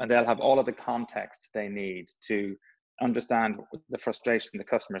problem. And they'll have all of the context they need to understand the frustration the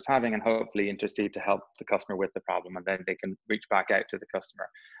customer is having, and hopefully intercede to help the customer with the problem, and then they can reach back out to the customer.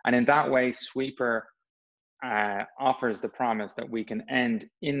 And in that way, Sweeper offers the promise that we can end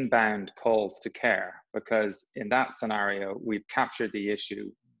inbound calls to care, because in that scenario, we've captured the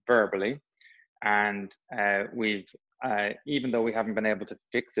issue verbally, and we've even though we haven't been able to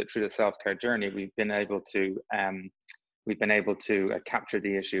fix it through the self-care journey, we've been able to capture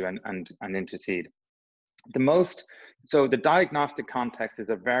the issue and intercede. So the diagnostic context is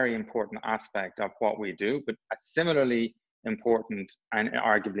a very important aspect of what we do, but a similarly important and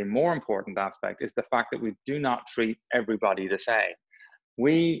arguably more important aspect is the fact that we do not treat everybody the same.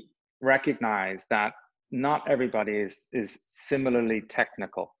 We recognize that not everybody is similarly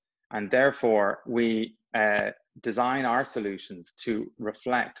technical, and therefore we design our solutions to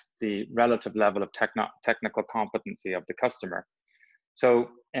reflect the relative level of technical competency of the customer. So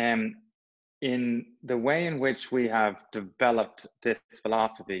in the way in which we have developed this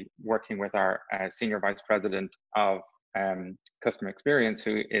philosophy, working with our Senior Vice President of Customer Experience,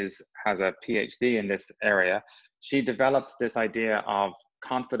 who has a PhD in this area, she developed this idea of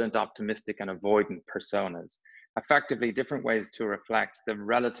confident, optimistic, and avoidant personas, effectively different ways to reflect the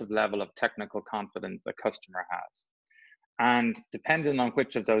relative level of technical confidence a customer has. And depending on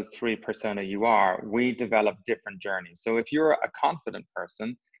which of those 3 persona you are, we develop different journeys. So if you're a confident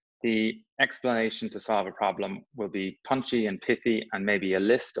person, the explanation to solve a problem will be punchy and pithy, and maybe a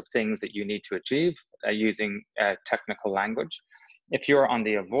list of things that you need to achieve using technical language. If you're on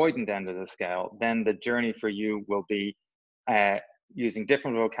the avoidant end of the scale, then the journey for you will be using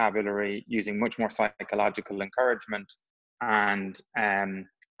different vocabulary, using much more psychological encouragement, and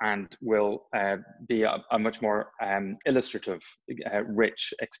will be a much more illustrative,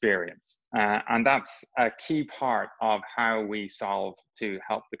 rich experience. And that's a key part of how we solve to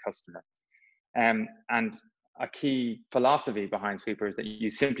help the customer. And a key philosophy behind Sweeper is that you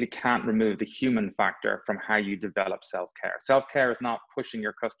simply can't remove the human factor from how you develop self-care. Self-care is not pushing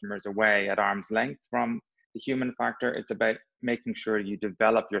your customers away at arm's length from the human factor. It's about making sure you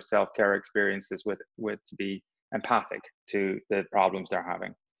develop your self-care experiences to be empathic to the problems they're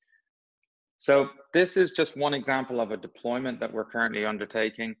having. So this is just one example of a deployment that we're currently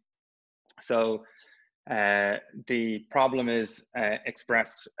undertaking. So the problem is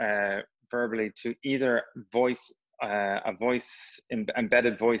expressed verbally to either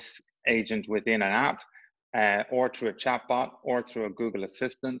embedded voice agent within an app, or through a chatbot, or through a Google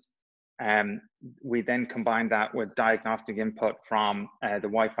Assistant. We then combine that with diagnostic input from the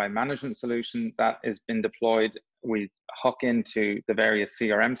Wi-Fi management solution that has been deployed. We hook into the various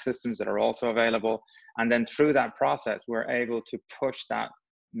CRM systems that are also available. And then through that process, we're able to push that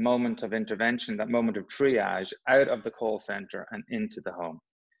moment of intervention, that moment of triage out of the call center and into the home.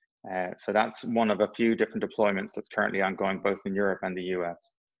 So that's one of a few different deployments that's currently ongoing both in Europe and the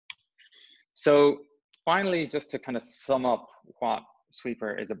US. So finally, just to kind of sum up what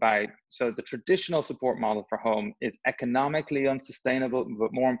Sweeper is about. So the traditional support model for home is economically unsustainable,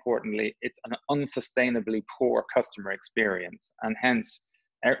 but more importantly, it's an unsustainably poor customer experience. And hence,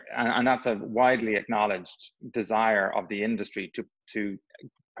 and that's a widely acknowledged desire of the industry to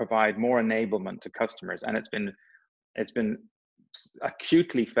provide more enablement to customers. And it's been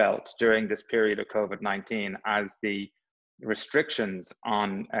acutely felt during this period of COVID-19 as the restrictions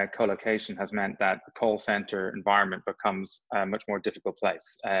on co-location has meant that the call center environment becomes a much more difficult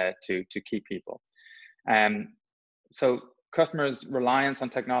place to keep people. So customers' reliance on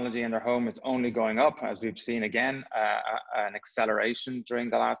technology in their home is only going up, as we've seen again, an acceleration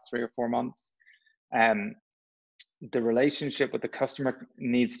during the last 3 or 4 months. The relationship with the customer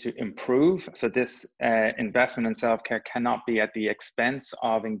needs to improve. So this investment in self-care cannot be at the expense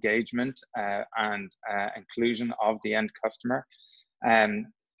of engagement and inclusion of the end customer. And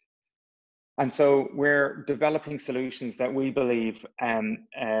so we're developing solutions that we believe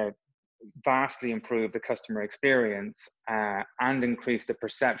vastly improve the customer experience and increase the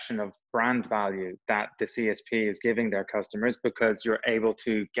perception of brand value that the CSP is giving their customers, because you're able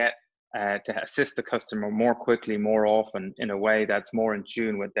to get to assist the customer more quickly, more often, in a way that's more in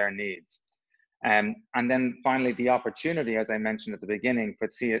tune with their needs. And then finally, the opportunity, as I mentioned at the beginning,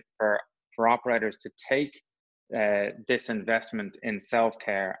 for operators to take this investment in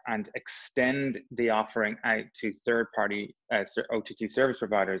self-care and extend the offering out to third-party OTT service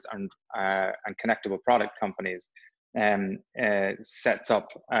providers and connectable product companies, sets up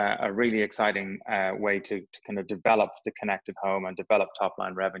a really exciting way to kind of develop the connected home and develop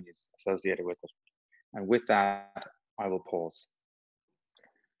top-line revenues associated with it. And with that, I will pause.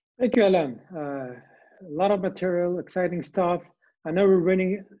 Thank you, Alan. A lot of material, exciting stuff. I know we're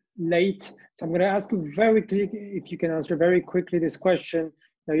running late, so I'm going to ask you very quickly if you can answer very quickly this question.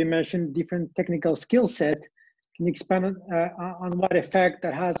 Now, you mentioned different technical skill set. Can you expand on what effect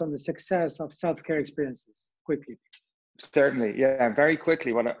that has on the success of self-care experiences quickly? Certainly, yeah, very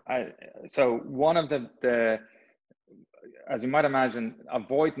quickly. So one of the, as you might imagine,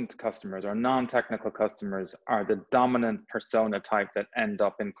 avoidant customers or non-technical customers are the dominant persona type that end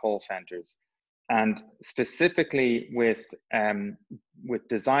up in call centers. And specifically with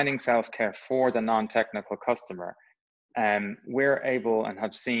designing self-care for the non-technical customer, we're able and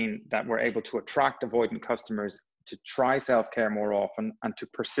have seen that we're able to attract avoidant customers to try self-care more often and to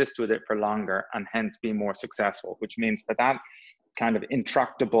persist with it for longer, and hence be more successful, which means for that kind of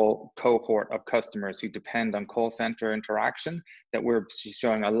intractable cohort of customers who depend on call center interaction, that we're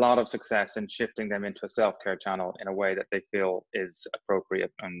showing a lot of success in shifting them into a self-care channel in a way that they feel is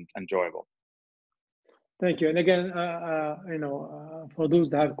appropriate and enjoyable. Thank you. And again, for those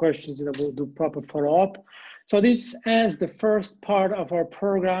that have questions, we'll do proper follow-up. So this ends the first part of our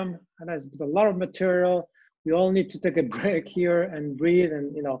program, and there's a lot of material. We all need to take a break here and breathe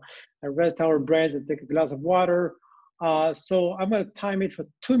and and rest our brains and take a glass of water. So I'm going to time it for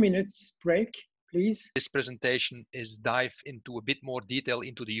 2 minutes break, please. This presentation is dive into a bit more detail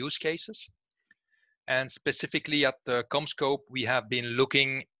into the use cases. And specifically at the CommScope, we have been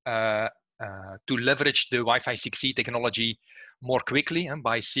looking to leverage the Wi-Fi 6E technology more quickly, and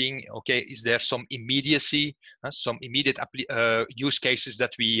by seeing, okay, is there some immediacy, some immediate use cases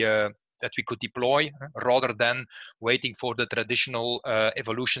that we could deploy rather than waiting for the traditional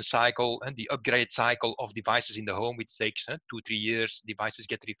evolution cycle and the upgrade cycle of devices in the home, which takes 2-3 years. Devices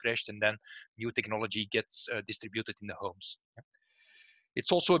get refreshed and then new technology gets distributed in the homes.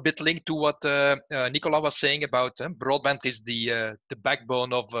 It's also a bit linked to what Nicola was saying about broadband is the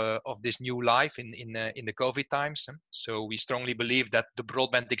backbone of this new life in the COVID times. So we strongly believe that the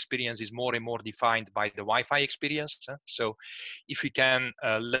broadband experience is more and more defined by the Wi-Fi experience. So if we can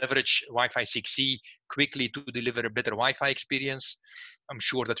leverage Wi-Fi 6E quickly to deliver a better Wi-Fi experience, I'm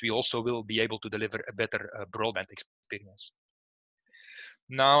sure that we also will be able to deliver a better broadband experience.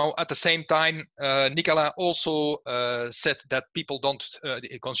 Now, at the same time, Nicola also said that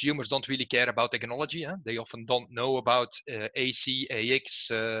consumers don't really care about technology. They often don't know about AC, AX,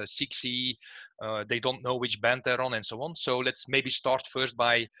 6E. They don't know which band they're on and so on. So let's maybe start first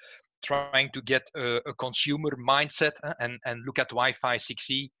by trying to get a consumer mindset and look at Wi-Fi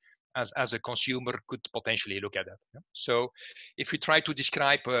 6E as a consumer could potentially look at it. So if we try to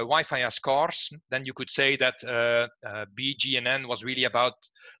describe Wi-Fi as cars, then you could say that BGNN was really about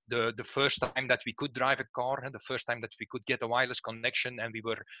the first time that we could drive a car and the first time that we could get a wireless connection, and we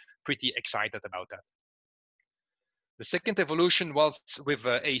were pretty excited about that. The second evolution was with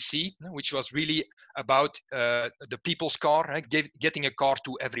AC, which was really about the people's car, getting a car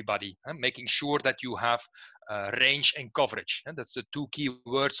to everybody, making sure that you have range and coverage. And that's the two key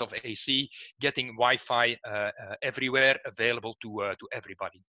words of AC, getting Wi-Fi everywhere available to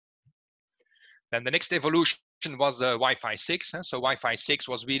everybody. Then the next evolution was Wi-Fi 6. So Wi-Fi 6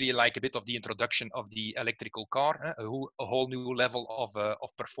 was really like a bit of the introduction of the electrical car, a whole new level of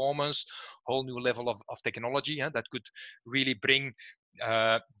performance, whole new level of technology that could really bring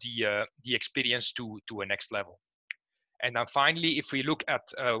the experience to a next level. And then finally, if we look at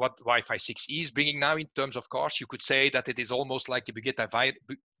what Wi-Fi 6E is bringing now in terms of cars, you could say that it is almost like a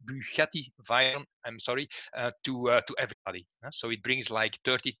Bugatti Veyron, to everybody. So it brings like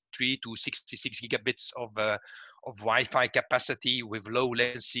 33 to 66 gigabits of Wi-Fi capacity with low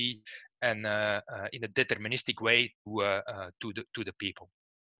latency and in a deterministic way to the people,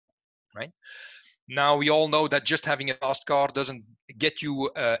 right? Now we all know that just having a fast car doesn't get you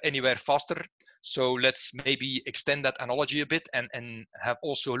anywhere faster. So let's maybe extend that analogy a bit and have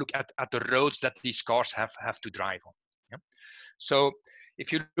also look at the roads that these cars have to drive on. Yeah? So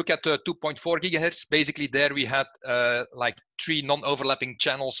if you look at 2.4 gigahertz, basically there we had like 3 non-overlapping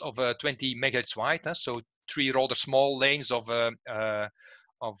channels of 20 megahertz wide. So 3 rather small lanes of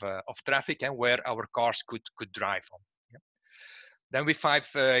traffic where our cars could drive on. Then with 5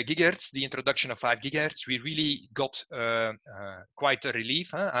 gigahertz, the introduction of 5 gigahertz, we really got quite a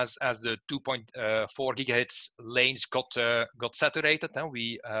relief as the 2.4 gigahertz lanes got saturated.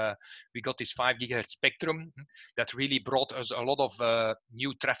 We got this 5 gigahertz spectrum that really brought us a lot of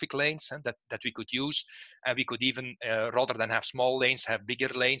new traffic lanes that we could use, and we could even rather than have small lanes, have bigger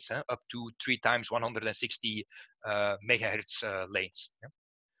lanes up to 3 times 160 megahertz lanes. Yeah?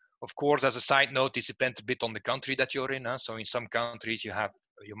 Of course, as a side note, this depends a bit on the country that you're in. So in some countries,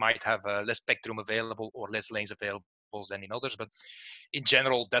 you might have less spectrum available or less lanes available than in others. But in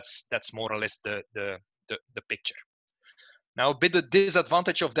general, that's more or less the picture. Now, a bit the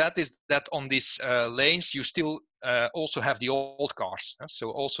disadvantage of that is that on these lanes, you still also have the old cars.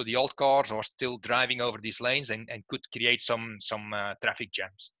 So also the old cars are still driving over these lanes and could create some traffic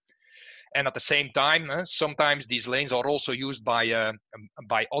jams. And at the same time, sometimes these lanes are also used by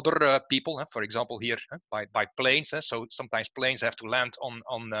other people. For example, here by planes. So sometimes planes have to land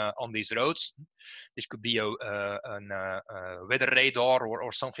on these roads. This could be a weather radar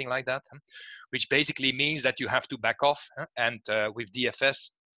or something like that, which basically means that you have to back off and with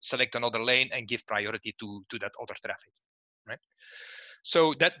DFS select another lane and give priority to that other traffic, right?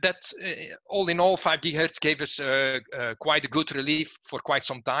 So that all in all, 5 gigahertz gave us quite a good relief for quite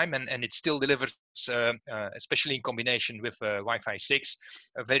some time, and it still delivers, especially in combination with Wi-Fi 6,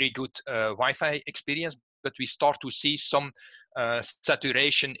 a very good Wi-Fi experience. But we start to see some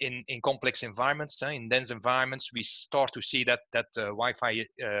saturation in complex environments. In dense environments, we start to see that Wi-Fi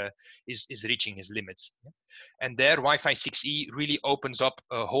is reaching its limits. And there, Wi-Fi 6E really opens up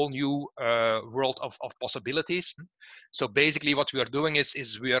a whole new world of possibilities. So basically, what we are doing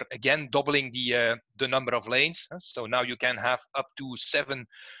is we are again doubling the number of lanes. So now you can have up to 7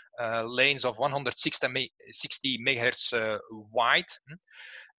 lanes of 160 megahertz wide.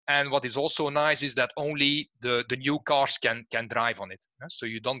 And what is also nice is that only the new cars can drive on it. So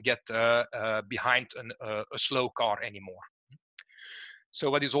you don't get behind a slow car anymore. So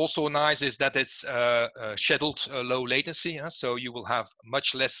what is also nice is that it's scheduled low latency. So you will have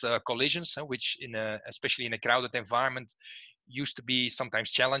much less collisions, which especially in a crowded environment used to be sometimes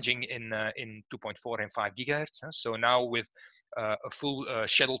challenging in 2.4 and 5 gigahertz. So now with a full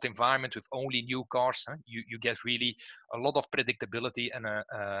scheduled environment with only new cars, you get really a lot of predictability and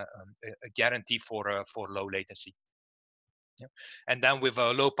a guarantee for low latency. Yeah. And then with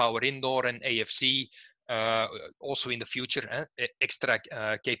low power indoor and AFC, also in the future, extra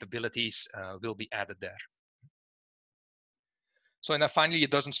capabilities will be added there. So, and then finally,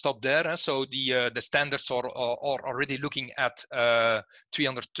 it doesn't stop there. So the standards are already looking at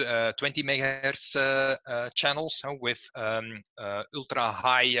 320 megahertz channels with ultra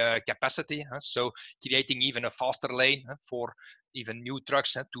high capacity. So creating even a faster lane for even new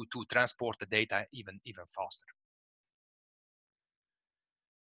trucks to transport the data even faster.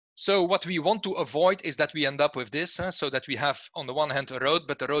 So what we want to avoid is that we end up with this, so that we have on the one hand a road,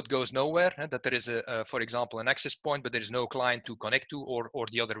 but the road goes nowhere, that there is, for example, an access point, but there is no client to connect to, or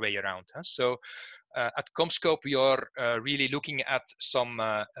the other way around. So at CommScope, we are really looking at some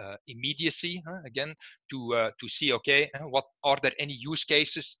immediacy, again, to see, okay, what are there any use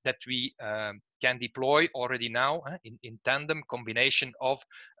cases that we can deploy already now in tandem combination of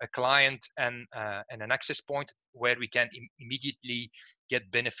a client and an access point where we can immediately get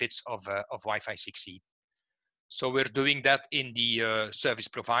benefits of Wi-Fi 6E. So we're doing that in the service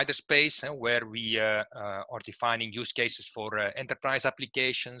provider space, where we are defining use cases for enterprise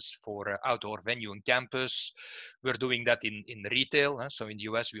applications, for outdoor venue and campus. We're doing that in retail. So in the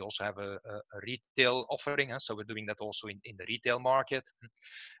US, we also have a retail offering. So we're doing that also in the retail market.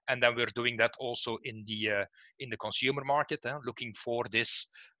 And then we're doing that also in the consumer market, looking for this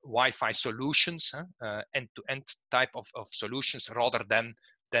Wi-Fi solutions, end-to-end type of solutions rather than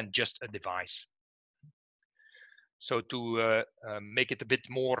just a device. So to make it a bit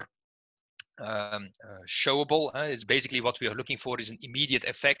more showable, is basically what we are looking for is an immediate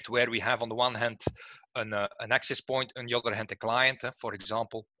effect where we have on the one hand an access point, on the other hand a client, for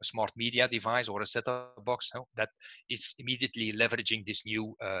example, a smart media device or a set-top box that is immediately leveraging this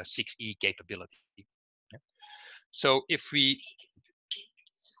new 6E capability. So if we,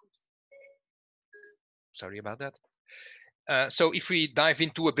 sorry about that. So if we dive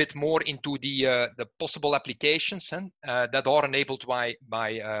into a bit more into the possible applications that are enabled by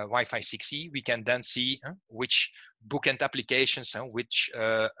Wi-Fi 6E, we can then see which bookend applications, which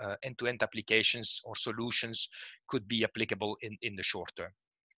end-to-end applications or solutions could be applicable in the short term.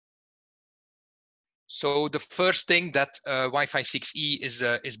 So the first thing that Wi-Fi 6E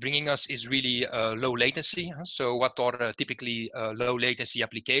is bringing us is really low latency. So what are typically low latency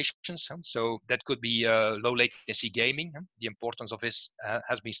applications? So that could be low latency gaming. The importance of this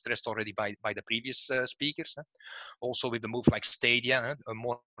has been stressed already by the previous speakers. Also with the move like Stadia,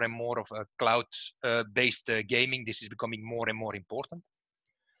 more and more of a cloud-based gaming, this is becoming more and more important.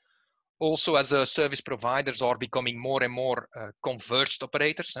 Also, as service providers are becoming more and more converged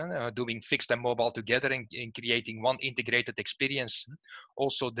operators, doing fixed and mobile together and creating one integrated experience.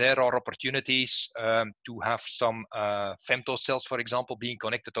 Also, there are opportunities to have some femtocells, for example, being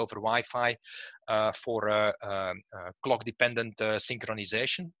connected over Wi-Fi for clock-dependent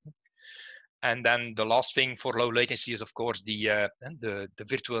synchronization. And then the last thing for low latency is, of course, the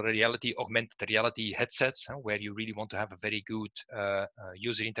virtual reality, augmented reality headsets, where you really want to have a very good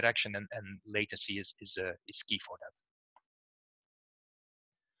user interaction, and latency is key for that.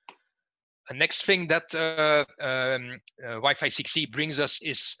 The next thing that Wi-Fi 6E brings us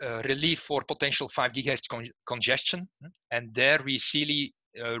is relief for potential 5 gigahertz congestion. And there we see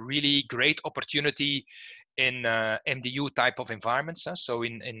a really great opportunity in MDU type of environments. So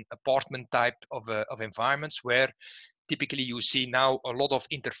in apartment type of environments where typically you see now a lot of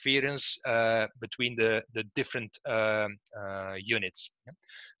interference between the different units.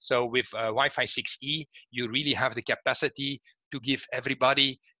 So with Wi-Fi 6E, you really have the capacity to give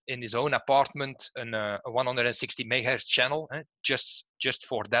everybody in his own apartment a 160 megahertz channel, just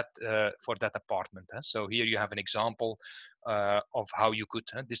for that apartment. So here you have an example of how you could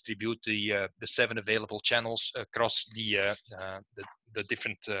distribute the 7 available channels across the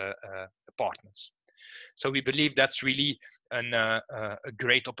different apartments. So we believe that's really a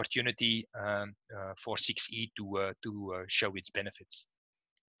great opportunity for 6E to show its benefits.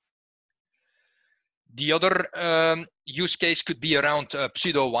 The other use case could be around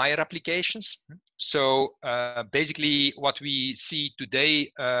pseudo wire applications. So basically what we see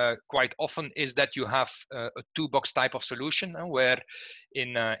today quite often is that you have a 2-box type of solution where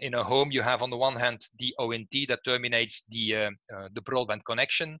in a home you have on the one hand the ONT that terminates the broadband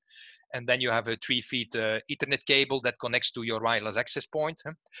connection, and then you have a 3-feet Ethernet cable that connects to your wireless access point.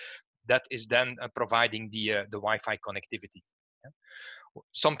 That is then providing the Wi-Fi connectivity.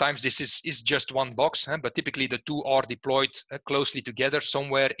 Sometimes this is just one box, but typically the two are deployed closely together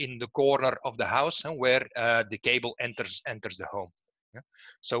somewhere in the corner of the house where the cable enters the home.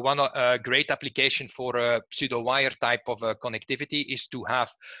 So one great application for a pseudo-wire type of connectivity is to have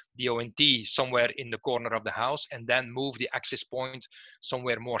the ONT somewhere in the corner of the house and then move the access point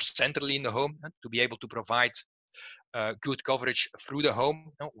somewhere more centrally in the home to be able to provide good coverage through the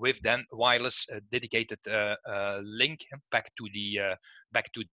home with then wireless dedicated link back to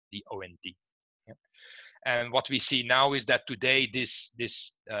the ONT. Yeah. And what we see now is that today this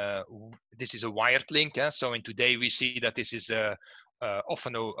is a wired link. So in today we see that this is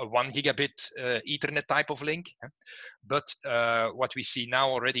often a 1 gigabit Ethernet type of link. But what we see now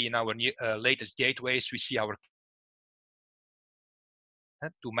already in our new, latest gateways, we see our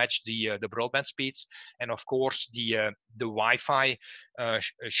to match the broadband speeds, and of course the Wi-Fi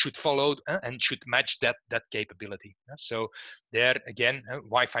should follow and should match that capability. So there again,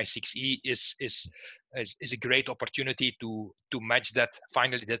 Wi-Fi 6E is a great opportunity to match that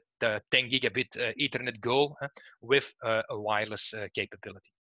finally that 10 gigabit Ethernet goal with a wireless capability.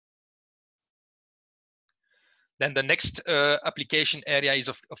 Then the next application area is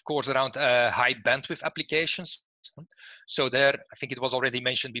of course around high bandwidth applications. So there, I think it was already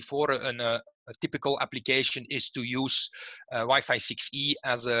mentioned before, a typical application is to use Wi-Fi 6E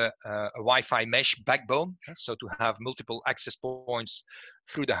as a Wi-Fi mesh backbone. So to have multiple access points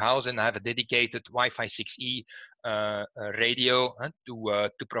through the house and have a dedicated Wi-Fi 6E radio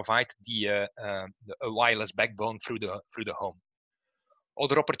to provide a wireless backbone through the home.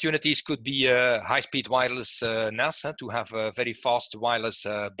 Other opportunities could be high-speed wireless NAS to have very fast wireless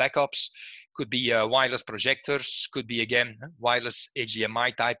backups. Could be wireless projectors. Could be again wireless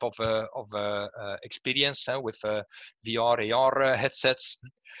HDMI type of experience with VR, AR headsets.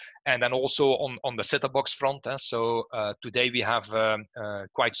 And then also on the set-top box front. So today we have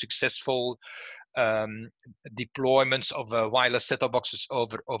quite successful deployments of wireless set-top boxes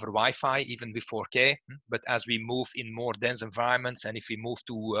over Wi-Fi, even with 4K. But as we move in more dense environments, and if we move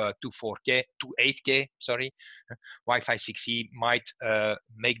to 4K, to 8K, sorry, Wi-Fi 6E might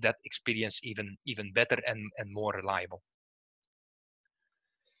make that experience even better and more reliable.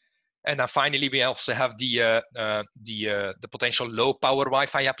 And then finally, we also have the potential low power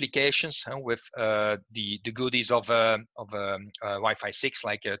Wi-Fi applications with the goodies of Wi-Fi 6,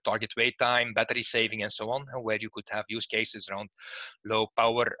 like target wait time, battery saving, and so on, where you could have use cases around low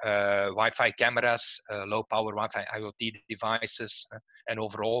power Wi-Fi cameras, low power Wi-Fi IoT devices, and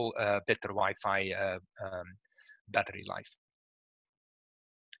overall better Wi-Fi battery life.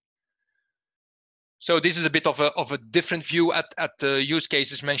 So this is a bit of a different view at the use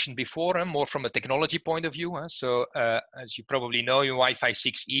cases mentioned before, more from a technology point of view. So as you probably know, in Wi-Fi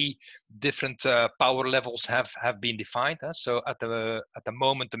 6E, different power levels have been defined. So at the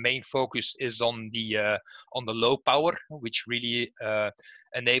moment, the main focus is on the low power, which really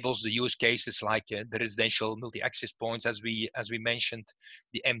enables the use cases like the residential multi-access points, as we mentioned,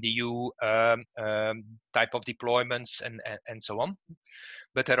 the MDU type of deployments, and so on.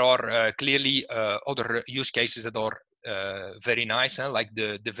 But there are clearly other use cases that are very nice, like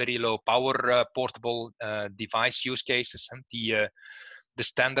the very low power portable device use cases, and the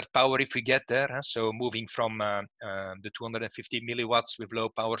standard power if we get there. So moving from the 250 milliwatts with low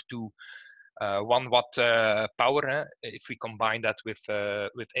power to 1 watt power, if we combine that with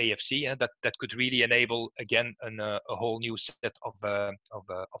AFC, that could really enable again a whole new set of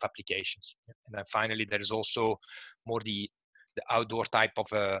applications. And then finally, there is also more the outdoor type of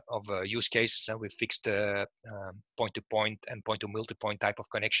use cases with fixed point-to-point and point-to-multipoint type of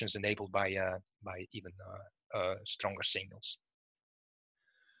connections enabled by even stronger signals.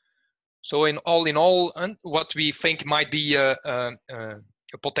 So in all, what we think might be a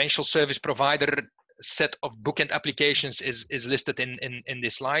potential service provider set of bookend applications is listed in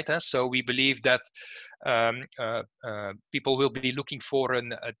this slide. So we believe that people will be looking for a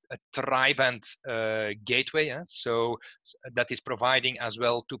tri-band gateway. So that is providing as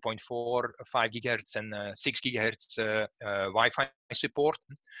well 2.4, 5 gigahertz and 6 gigahertz Wi-Fi support,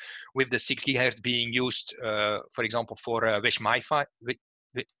 with the 6 gigahertz being used, for example, for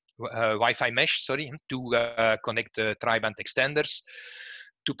Wi-Fi mesh, to connect tri-band extenders,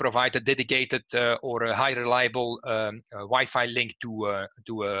 to provide a dedicated or a high reliable Wi-Fi link to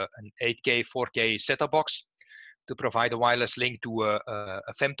an 8K, 4K set-top box, to provide a wireless link to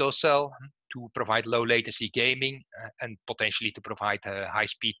a femto cell, to provide low latency gaming, and potentially to provide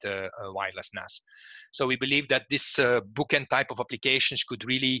high-speed wireless NAS. So we believe that this bookend type of applications could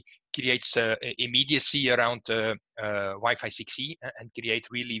really create immediacy around Wi-Fi 6E and create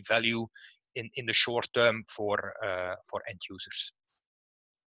really value in the short term for end users.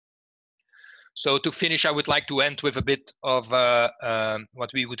 So to finish, I would like to end with a bit of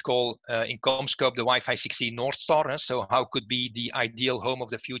what we would call in CommScope the Wi-Fi 6E North Star. So how could be the ideal home of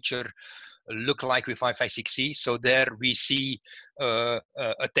the future look like with Wi-Fi 6E? So there we see a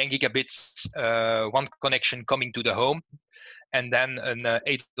 10 gigabits one connection coming to the home, and then an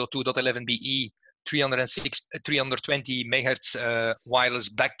 802.11be 320 megahertz wireless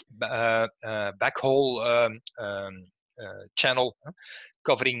backhaul channel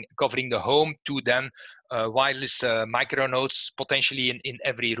covering the home, to then wireless micronodes potentially in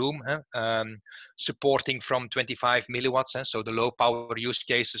every room, supporting from 25 milliwatts, so the low power use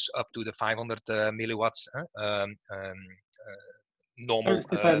cases up to the 500 milliwatts normal. Sorry,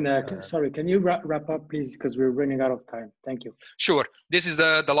 Stefan, sorry, can you wrap up, please, because we're running out of time. Thank you. Sure. This is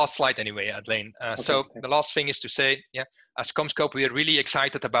the last slide anyway, Adelaine. Okay, so the last thing is to say, yeah, as CommScope, we are really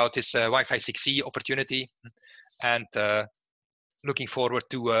excited about this Wi-Fi 6E opportunity, and looking forward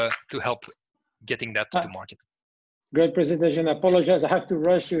to help getting that to market. Great presentation. I apologize, I have to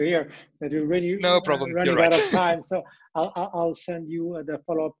rush you here, but we're really no problem. running out of time. So I'll send you the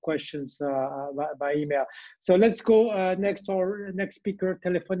follow-up questions by email. So let's go next to our next speaker,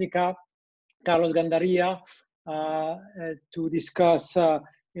 Telefonica, Carlos Gandaria, to discuss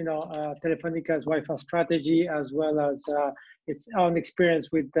Telefonica's Wi-Fi strategy, as well as its own experience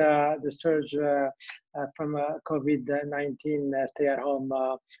with the surge from COVID-19 stay-at-home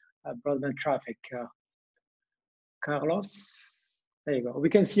broadband traffic. Carlos, there you go. We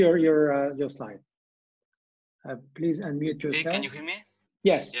can see your slide. Please unmute yourself. Can you hear me?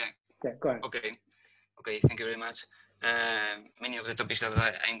 Yes. Yeah. Go ahead. Okay. Thank you very much. Many of the topics that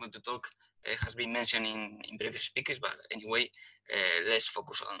I'm going to talk has been mentioned in previous speakers, but anyway, let's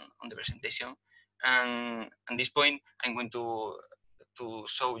focus on the presentation. And at this point, I'm going to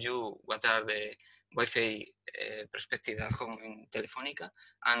show you what are the Wi-Fi perspectives at home in Telefonica,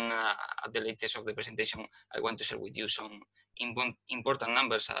 and at the latest of the presentation, I want to share with you some important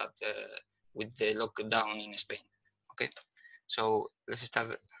numbers with the lockdown in Spain. Okay, so let's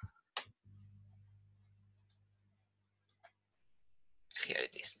start. Here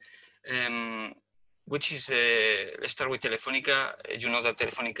it is. Let's start with Telefonica. You know that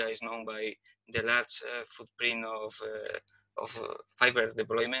Telefonica is known by the large footprint of fiber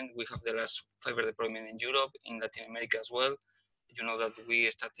deployment. We have the last fiber deployment in Europe, in Latin America as well. You know that we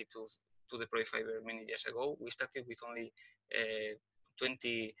started to deploy fiber many years ago. We started with only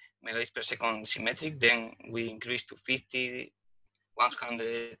 20 megabits per second symmetric, then we increased to 50,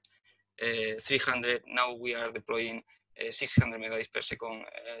 100, 300. Now we are deploying 600 megabits per second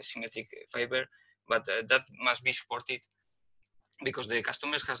symmetric fiber, but that must be supported because the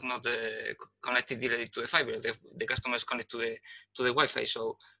customers has not connected directly to the fiber. The customers connect to the Wi-Fi,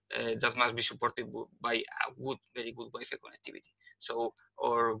 so that must be supported by a very good Wi-Fi connectivity. So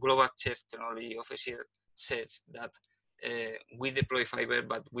our global chief technology officer says that we deploy fiber,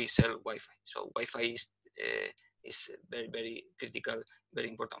 but we sell Wi-Fi. So Wi-Fi is very, very critical, very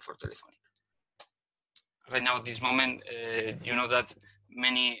important for Telefonica. Right now, at this moment, you know that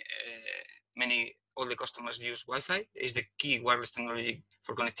all the customers use Wi-Fi. It's the key wireless technology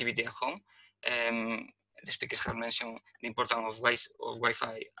for connectivity at home. The speakers have mentioned the importance of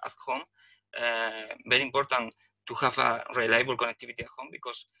Wi-Fi at home. Very important to have a reliable connectivity at home,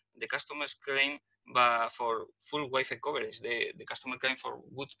 because the customers claim for full Wi-Fi coverage. The customer claim for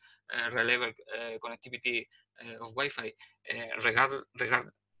good, reliable connectivity of Wi-Fi,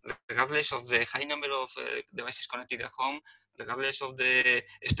 regardless of the high number of devices connected at home, regardless of the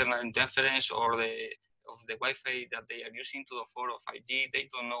external interference or of the Wi-Fi that they are using, 2.4 or 5G, they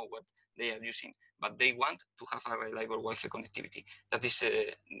don't know what they are using, but they want to have a reliable Wi-Fi connectivity. That is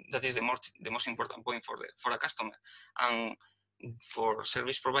the most important point for a customer. And for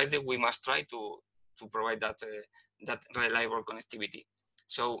service provider, we must try to provide that reliable connectivity.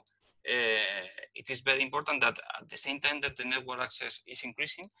 So it is very important that at the same time that the network access is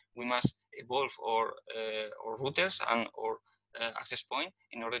increasing, we must evolve our routers and our access point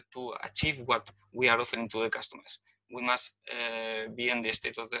in order to achieve what we are offering to the customers. We must be in the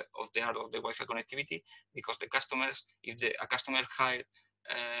state of the art of the Wi-Fi connectivity, because the customers, if a customer has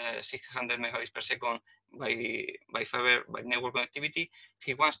 600 megabits per second by fiber, by network connectivity,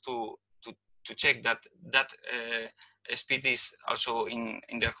 he wants to check that speed is also in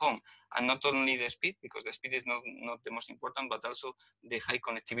their home, and not only the speed, because the speed is not the most important, but also the high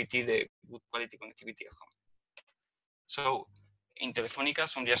connectivity, the good quality connectivity at home. So in Telefonica,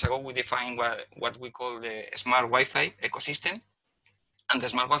 some years ago, we defined what we call the smart Wi-Fi ecosystem. And the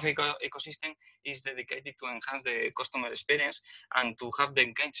smart Wi-Fi ecosystem is dedicated to enhance the customer experience and to have the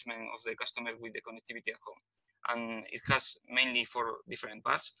engagement of the customer with the connectivity at home. And it has mainly 4 different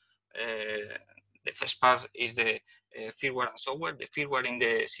parts. The first part is the firmware and software. The firmware in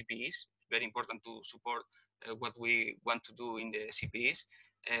the CPEs, very important to support what we want to do in the CPEs.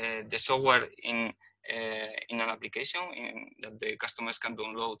 The software in an application that the customers can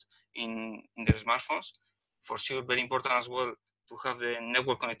download in their smartphones. For sure, very important as well to have the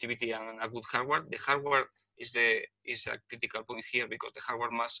network connectivity and a good hardware. The hardware is a critical point here because the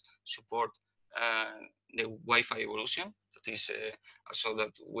hardware must support the Wi-Fi evolution. That is also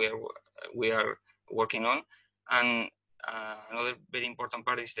that we are working on. And another very important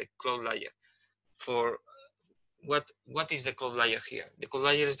part is the cloud layer. For what is the cloud layer here? The cloud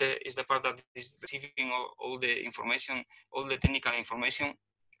layer is the part that is receiving all the information, all the technical information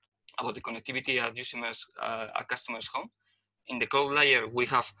about the connectivity at a customer's home. In the cloud layer, we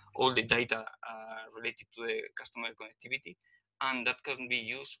have all the data related to the customer connectivity, and that can be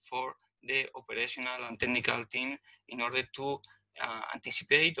used for the operational and technical team in order to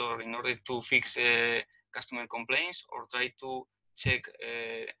anticipate or in order to fix customer complaints or try to check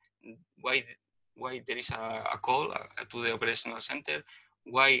why there is a call to the operational center,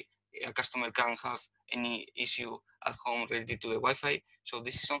 why a customer can have any issue at home related to the Wi-Fi. So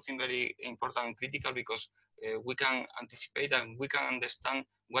this is something very important and critical because we can anticipate and we can understand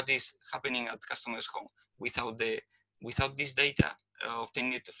what is happening at customer's home. Without this data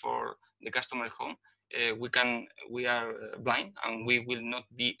obtained for the customer's home, we are blind and we will not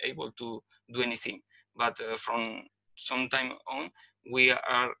be able to do anything. But from some time on, we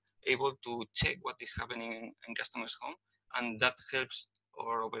are able to check what is happening in customer's home, and that helps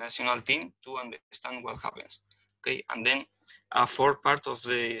our operational team to understand what happens. Okay, and then a fourth part of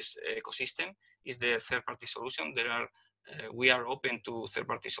this ecosystem is the third-party solution. We are open to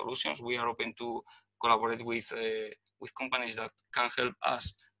third-party solutions. We are open to collaborate with companies that can help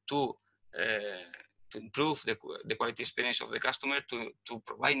us to improve the quality experience of the customer, to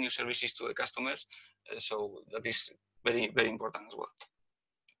provide new services to the customers. So that is very, very important as well.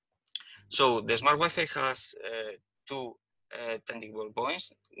 So the smart Wi-Fi has two tangible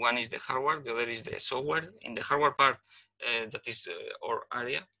points. One is the hardware, the other is the software. In the hardware part, that is our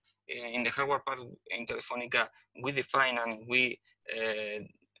area. In the hardware part, in Telefonica, we define and we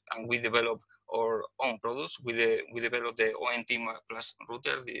develop our own products. We develop the ONT plus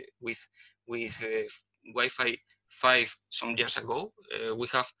router with Wi-Fi 5 some years ago. We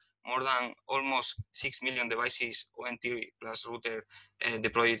have more than almost 6 million devices ONT plus router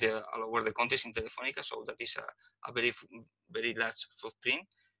deployed all over the countries in Telefonica. So that is a very, very large footprint.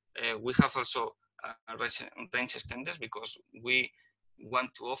 We have also range extenders because we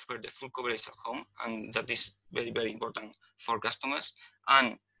want to offer the full coverage at home, and that is very, very important for customers.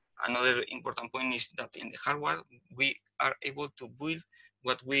 And another important point is that in the hardware, we are able to build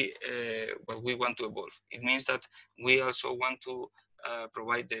what we want to evolve. It means that we also want to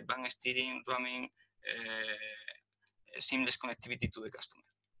provide the band steering, roaming, seamless connectivity to the customer.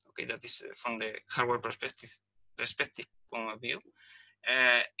 Okay, that is from the hardware perspective point of view.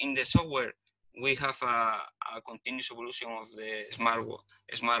 In the software, we have a continuous evolution of the smart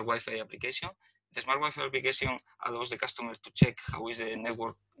Wi-Fi application. The smart Wi-Fi application allows the customer to check how is the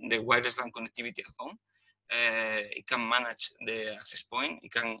network, the wireless LAN connectivity at home. It can manage the access point.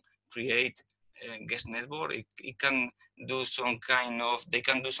 It can create guest network. It can do some kind of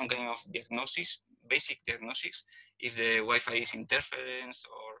diagnosis, basic diagnosis, if the Wi-Fi is interference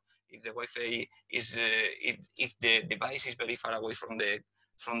or if the Wi-Fi is if the device is very far away from the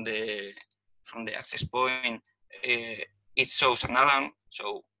access point. It shows an alarm.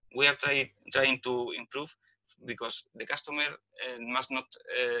 So we are trying to improve because the customer must not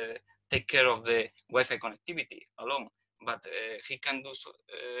take care of the Wi-Fi connectivity alone, but he can do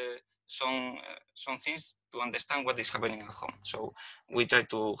some things to understand what is happening at home. So we try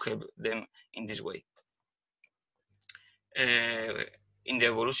to help them in this way. In the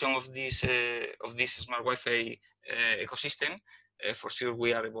evolution of this smart Wi-Fi ecosystem, for sure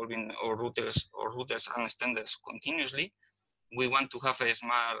we are evolving our routers and extenders continuously. We want to have a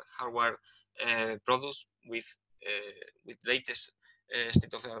smart hardware products with latest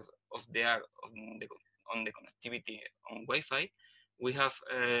state of the art on the connectivity on Wi-Fi.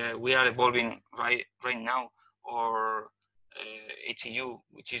 We are evolving right now our HEU,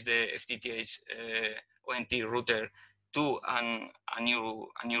 which is the FTTH ONT router, to a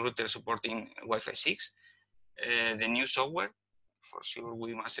new router supporting Wi-Fi 6. The new software, for sure,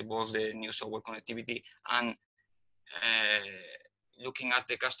 we must evolve the new software connectivity and looking at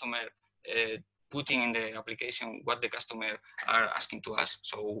the customer, putting in the application what the customer are asking to us.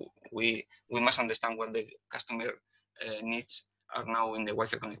 So we must understand what the customer needs are now in the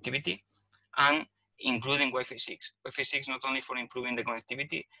Wi-Fi connectivity. And including Wi-Fi 6. Wi-Fi 6 not only for improving the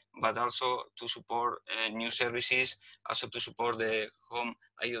connectivity, but also to support new services, also to support the home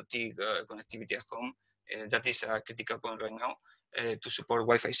IoT connectivity at home. That is a critical point right now to support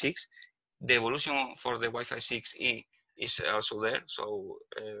Wi-Fi 6. The evolution for the Wi-Fi 6E is also there, so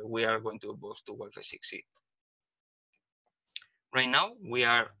we are going to evolve to Wi-Fi 6E. Right now, we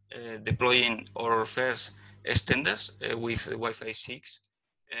are deploying our first extenders with Wi-Fi 6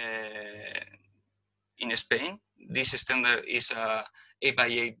 in Spain. This extender is a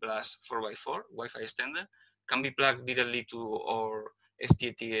 8x8 plus 4x4 Wi-Fi extender, can be plugged directly to our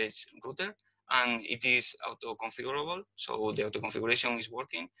FTTH router, and it is auto-configurable. So the auto-configuration is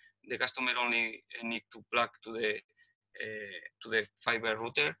working. The customer only need to plug to the fiber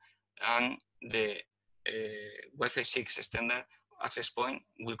router, and the Wi-Fi 6 extender access point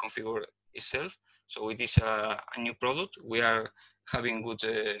will configure itself. So it is a new product. We are having good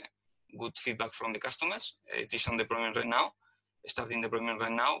feedback from the customers. It is on deployment right now, starting deployment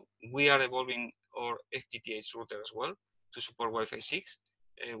right now. We are evolving our FTTH router as well to support Wi-Fi 6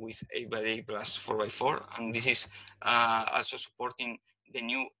 with 8x8 plus 4x4. And this is also supporting the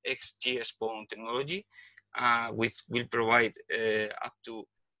new XGS PON technology, which will provide up to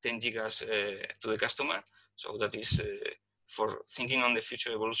 10 gigas to the customer. So that is for thinking on the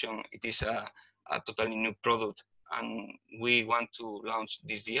future evolution, it is a totally new product, and we want to launch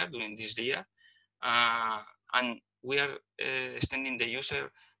this year, during this year. And we are extending the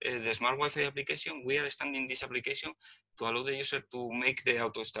user, the smart Wi-Fi application, we are extending this application to allow the user to make the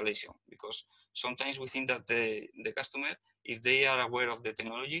auto installation, because sometimes we think that the customer, if they are aware of the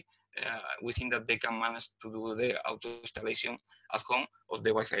technology, we think that they can manage to do the auto installation at home of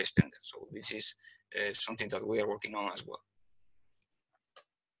the Wi-Fi extender. So this is something that we are working on as well.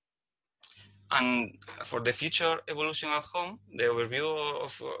 And for the future evolution at home, the overview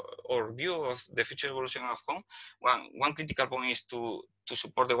of or view of the future evolution at home, one critical point is to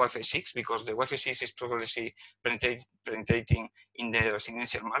support the Wi-Fi 6, because the Wi-Fi 6 is progressively penetrating in the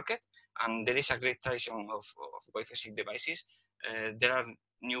residential market, and there is a great traction of Wi-Fi 6 devices. There are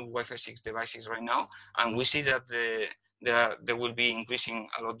new Wi-Fi 6 devices right now, and we see that there will be increasing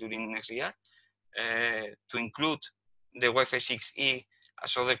a lot during next year. To include the Wi-Fi 6E,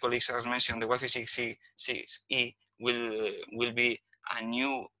 as other colleagues have mentioned, the Wi-Fi 6E will be a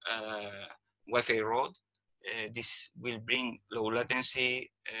new Wi-Fi road. This will bring low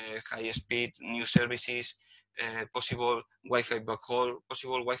latency, high speed, new services, possible Wi-Fi backhaul,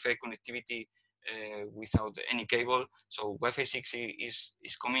 possible Wi-Fi connectivity without any cable. So Wi-Fi 6E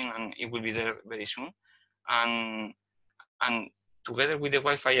is coming, and it will be there very soon. And together with the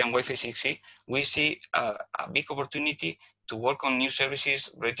Wi-Fi and Wi-Fi 6E, we see a big opportunity to work on new services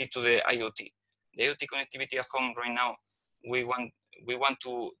related to the IoT. The IoT connectivity at home right now, we want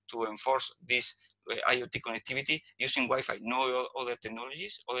to enforce this IoT connectivity using Wi-Fi, no other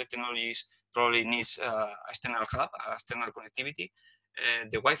technologies. Other technologies probably needs external hub, external connectivity.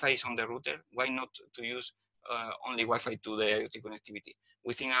 The Wi-Fi is on the router. Why not to use only Wi-Fi to the IoT connectivity?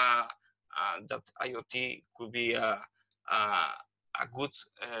 We think that IoT could be a good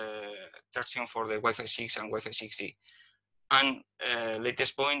traction for the Wi-Fi 6 and Wi-Fi 6E. And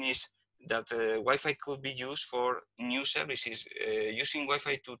latest point is that Wi-Fi could be used for new services, using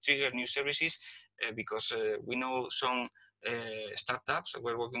Wi-Fi to trigger new services, because we know some startups,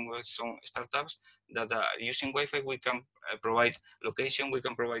 we're working with some startups that are using Wi-Fi. We can provide location, we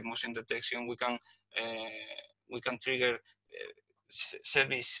can provide motion detection, we can trigger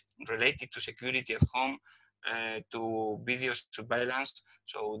service related to security at home, to video surveillance.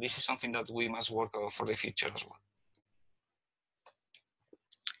 So this is something that we must work on for the future as well.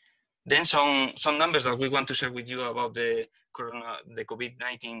 Then some numbers that we want to share with you about the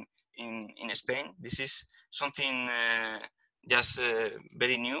COVID-19 in Spain. This is something just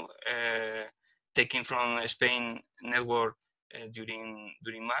very new, taken from Spain network during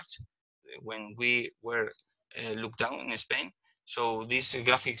March, when we were looked down in Spain. So these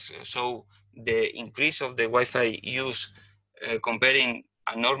graphics show the increase of the Wi-Fi use comparing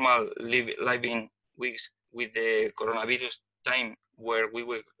a normal living weeks with the coronavirus time where we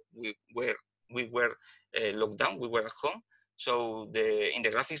were locked down, we were at home. So in the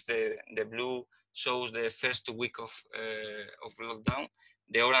graphics, the blue shows the first 2 weeks of lockdown.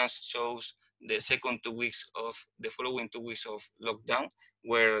 The orange shows the second 2 weeks of the following 2 weeks of lockdown,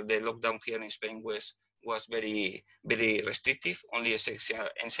 where the lockdown here in Spain was very, very restrictive. Only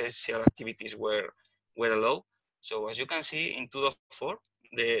essential activities were allowed. So as you can see, in 2004,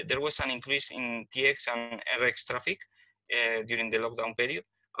 there was an increase in TX and RX traffic during the lockdown period,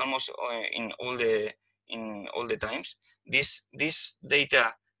 almost in all the times. This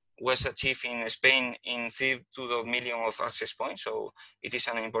data was achieved in Spain in 3.2 million of access points, so it is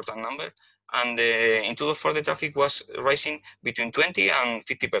an important number. And in 2004, the traffic was rising between 20 and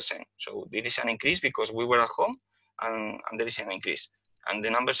 50%. So there is an increase because we were at home, and there is an increase. And the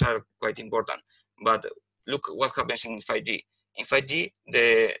numbers are quite important. But look what happens in 5G. In 5G,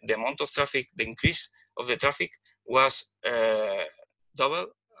 the amount of traffic, the increase of the traffic was double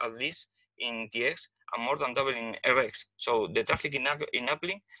at least in TX and more than double in RX. So the traffic in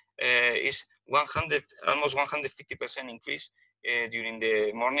uplink is almost 150% increase during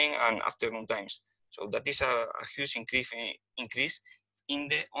the morning and afternoon times. So that is a huge increase in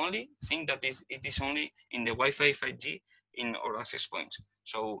the only thing that it is only in the Wi-Fi 5G in our access points.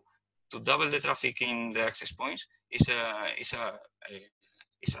 So to double the traffic in the access points is a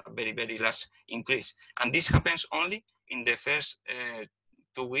very, very large increase. And this happens only in the first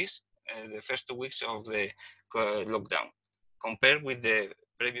 2 weeks, the first 2 weeks of the lockdown, compared with the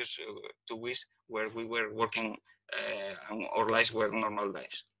previous 2 weeks where we were working and our lives were normal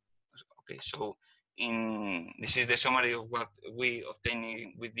lives. Okay, so this is the summary of what we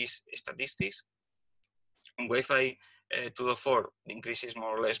obtained with these statistics. In Wi-Fi 2.4, the increase is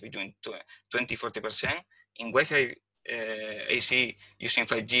more or less between 20-40%. In Wi-Fi AC using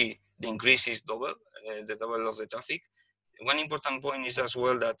 5G, the increase is double, the double of the traffic. One important point is as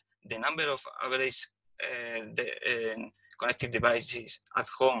well that the number of average connected devices at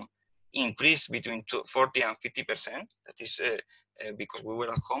home increased between 40 and 50%. That is because we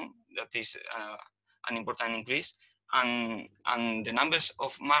were at home. That is an important increase. And the numbers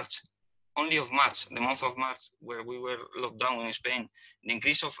of March, only of March, the month of March, where we were locked down in Spain, the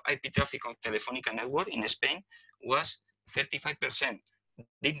increase of IP traffic on Telefónica network in Spain was 35%.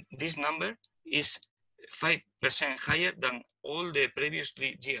 This number is 5% higher than all the previous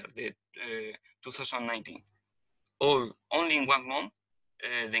year, the 2019. Only in 1 month,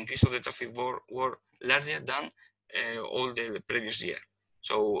 the increase of the traffic were larger than all the previous year.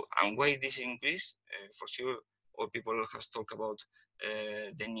 So, and why this increase? For sure, all people has talked about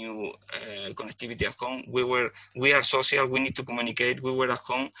the new connectivity at home. We are social. We need to communicate. We were at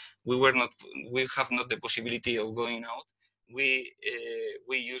home. We have not the possibility of going out. We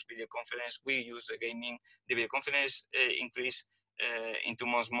use video conference. We use the gaming. The video conference increased into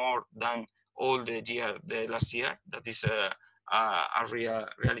months more than all the last year. That is a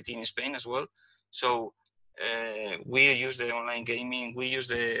reality in Spain as well. So we use the online gaming. We use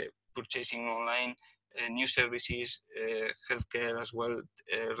the purchasing online. New services, healthcare as well,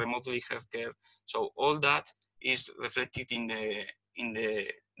 remotely healthcare. So all that is reflected in the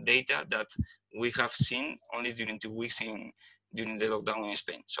data that we have seen only during 2 weeks during the lockdown in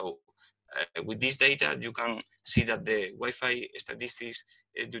Spain. So with this data, you can see that the Wi-Fi statistics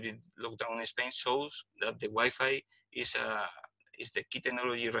during lockdown in Spain shows that the Wi-Fi is the key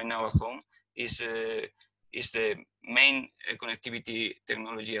technology right now at home. Is the main connectivity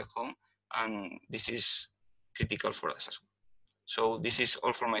technology at home. And this is critical for us as well. So this is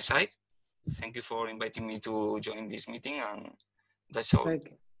all from my side. Thank you for inviting me to join this meeting, and that's all.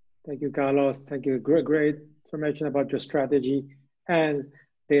 Thank you, Carlos. Thank you. Great information about your strategy and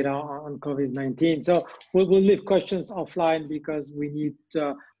data on COVID-19. So we'll leave questions offline because we need,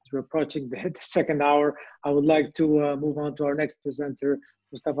 we're approaching the second hour. I would like to move on to our next presenter,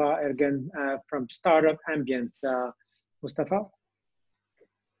 Mustafa Ergen from Startup Ambient. Mustafa?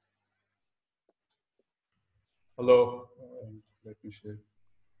 Hello, let me share.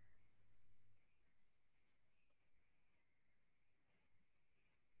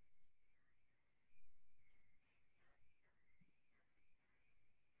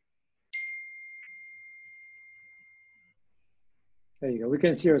 There you go. We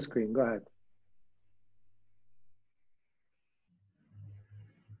can see your screen. Go ahead.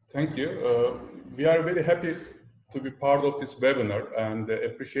 Thank you. We are very happy to be part of this webinar and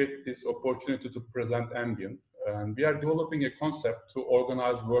appreciate this opportunity to present Ambient. And we are developing a concept to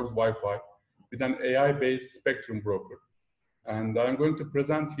organize world Wi-Fi with an AI-based spectrum broker. And I'm going to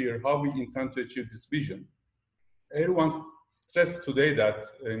present here how we intend to achieve this vision. Everyone stressed today that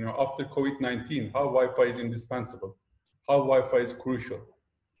after COVID-19, how Wi-Fi is indispensable, how Wi-Fi is crucial.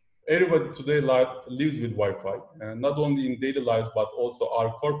 Everybody today lives with Wi-Fi, and not only in daily lives, but also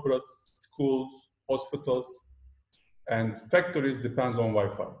our corporates, schools, hospitals, and factories depends on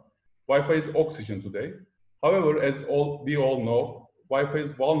Wi-Fi. Wi-Fi is oxygen today. However, as we all know, Wi-Fi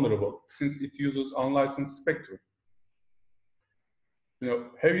is vulnerable since it uses unlicensed spectrum.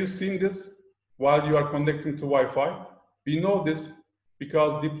 Have you seen this while you are connecting to Wi-Fi? We know this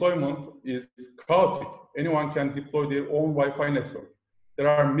because deployment is chaotic. Anyone can deploy their own Wi-Fi network. There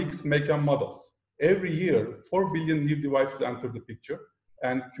are mixed make and models. Every year, 4 billion new devices enter the picture,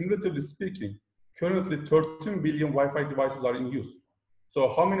 And cumulatively speaking, currently 13 billion Wi-Fi devices are in use.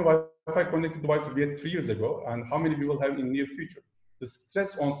 So how many Wi-Fi connected devices we had 3 years ago, and how many we will have in near future? The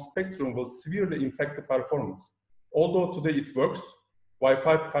stress on spectrum will severely impact the performance. Although today it works,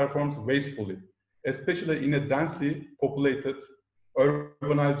 Wi-Fi performs wastefully, especially in a densely populated,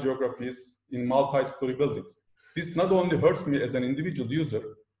 urbanized geographies in multi-story buildings. This not only hurts me as an individual user,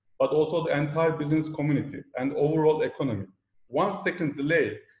 but also the entire business community and overall economy. 1 second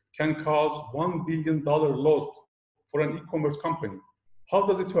delay can cause $1 billion loss for an e-commerce company. How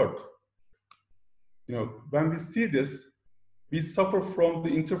does it hurt? When we see this, we suffer from the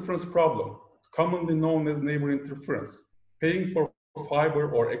interference problem, commonly known as neighbor interference. Paying for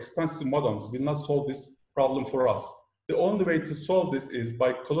fiber or expensive modems will not solve this problem for us. The only way to solve this is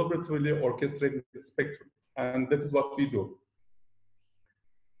by collaboratively orchestrating the spectrum, and that is what we do.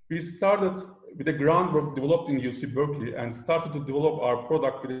 We started with the groundwork developed in UC Berkeley and started to develop our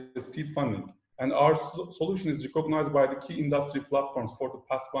product with seed funding. And our solution is recognized by the key industry platforms for the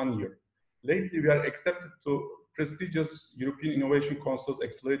past 1 year. Lately, we are accepted to prestigious European Innovation Council's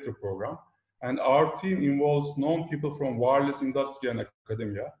Accelerator Program. And our team involves known people from wireless industry and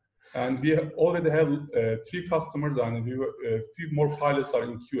academia. And we already have 3 customers, and a few more pilots are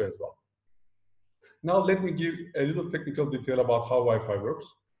in queue as well. Now, let me give a little technical detail about how Wi-Fi works.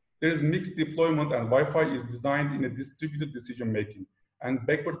 There is mixed deployment, and Wi-Fi is designed in a distributed decision-making, and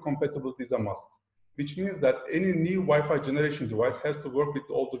backward compatibility is a must, which means that any new Wi-Fi generation device has to work with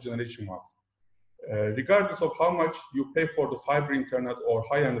the older generation ones. Regardless of how much you pay for the fiber internet or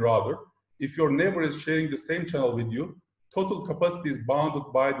high-end router, if your neighbor is sharing the same channel with you, total capacity is bounded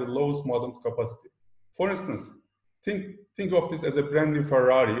by the lowest modem capacity. For instance, think of this as a brand new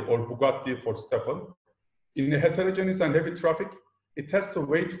Ferrari or Bugatti for Stefan. In a heterogeneous and heavy traffic, it has to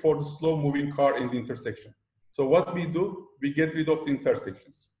wait for the slow-moving car in the intersection. So what we do, we get rid of the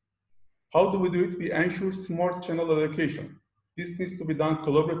intersections. How do we do it? We ensure smart channel allocation. This needs to be done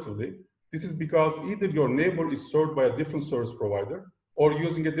collaboratively. This is because either your neighbor is served by a different service provider or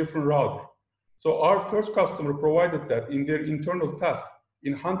using a different router. So our first customer provided that in their internal test,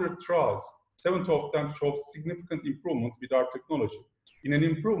 in 100 trials, 70 of them showed significant improvement with our technology. In an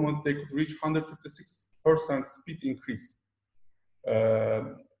improvement, they could reach 156% speed increase.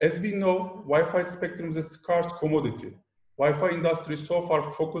 As we know, Wi-Fi spectrum is a scarce commodity. Wi-Fi industry so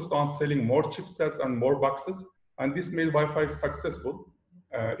far focused on selling more chipsets and more boxes, and this made Wi-Fi successful.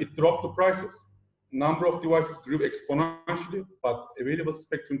 It dropped the prices. Number of devices grew exponentially, but available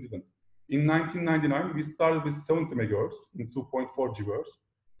spectrum didn't. In 1999, we started with 70 megahertz in 2.4 gigahertz.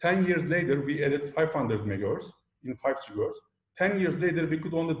 10 years later, we added 500 megahertz in 5 gigahertz. 10 years later, we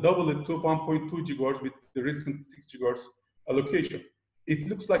could only double it to 1.2 gigahertz with the recent 6 gigahertz allocation. It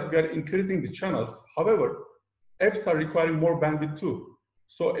looks like we are increasing the channels. However, apps are requiring more bandwidth too.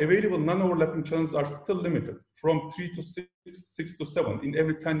 So available non-overlapping channels are still limited, from 3 to 6, 6 to 7 in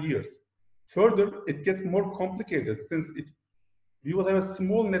every 10 years. Further, it gets more complicated since we will have a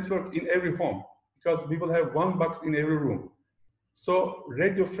small network in every home because we will have 1 box in every room. So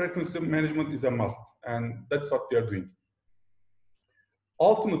radio frequency management is a must, and that's what we are doing.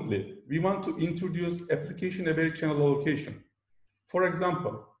 Ultimately, we want to introduce application-aware channel allocation. For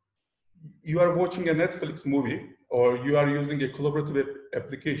example, you are watching a Netflix movie or you are using a collaborative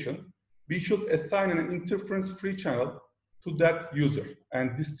application, we should assign an interference-free channel to that user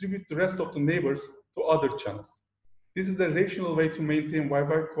and distribute the rest of the neighbors to other channels. This is a rational way to maintain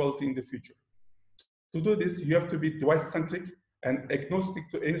Wi-Fi quality in the future. To do this, you have to be device-centric and agnostic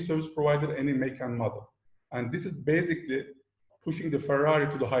to any service provider, any make and model. And this is basically pushing the Ferrari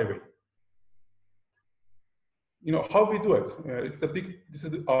to the highway. How we do it? This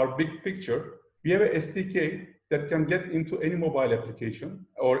is our big picture. We have a SDK that can get into any mobile application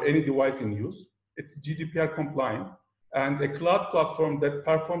or any device in use. It's GDPR compliant and a cloud platform that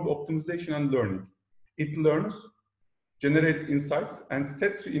performs optimization and learning. It learns, generates insights, and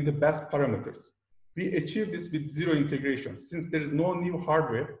sets you in the best parameters. We achieve this with zero integration since there is no new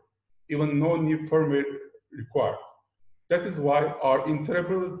hardware, even no new firmware required. That is why our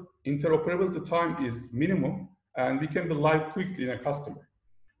interoperability time is minimum and we can be live quickly in a customer.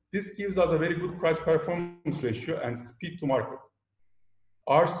 This gives us a very good price-performance ratio and speed to market.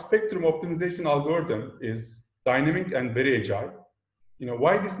 Our spectrum optimization algorithm is dynamic and very agile.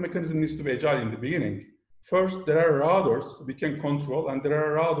 Why this mechanism needs to be agile in the beginning? First, there are routers we can control and there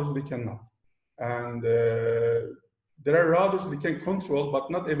are routers we cannot. And there are routers we can control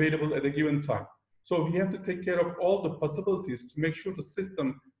but not available at a given time. So we have to take care of all the possibilities to make sure the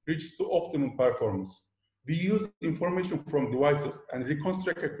system reaches to optimum performance. We use information from devices and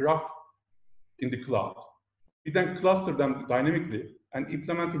reconstruct a graph in the cloud. We then cluster them dynamically and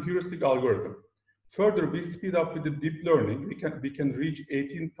implementing heuristic algorithm. Further, we speed up with the deep learning. We can reach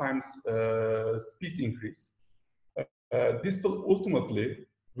 18 times speed increase. This will ultimately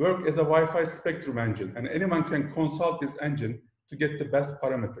work as a Wi-Fi spectrum engine, and anyone can consult this engine to get the best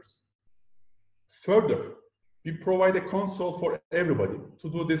parameters. Further, we provide a console for everybody to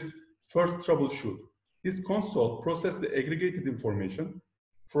do this first troubleshoot. This console processes the aggregated information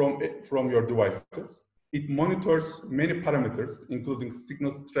from your devices. It monitors many parameters, including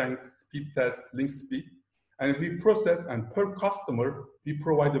signal strength, speed test, link speed, and we process, and per customer, we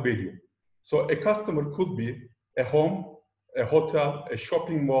provide a value. So a customer could be a home, a hotel, a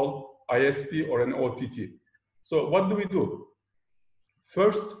shopping mall, ISP, or an OTT. So what do?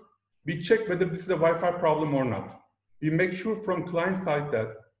 First, we check whether this is a Wi-Fi problem or not. We make sure from client side that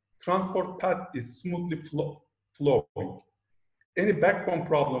transport path is smoothly flowing. Any backbone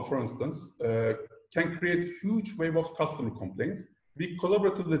problem, for instance, can create huge wave of customer complaints. We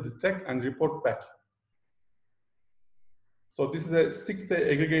collaboratively detect and report back. So this is a 6-day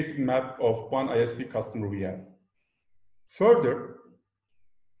aggregated map of one ISP customer we have. Further,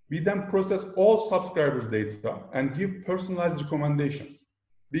 we then process all subscribers' data and give personalized recommendations.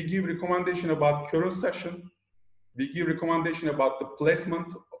 We give recommendation about current session. We give recommendation about the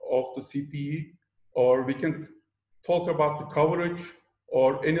placement of the CPE, or we can talk about the coverage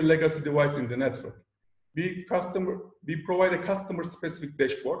or any legacy device in the network. We provide a customer-specific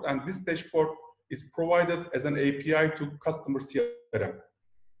dashboard, and this dashboard is provided as an API to customer CRM.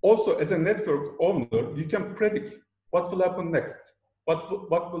 Also, as a network owner, you can predict what will happen next. What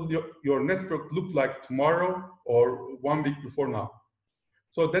will your network look like tomorrow or 1 week before now?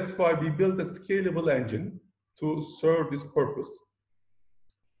 So that's why we built a scalable engine to serve this purpose.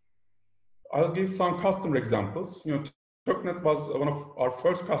 I'll give some customer examples. Turknet was one of our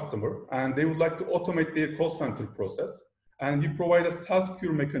first customer, and they would like to automate their call center process. And we provide a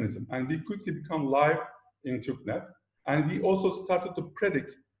self-cure mechanism, and we quickly become live in Turknet. And we also started to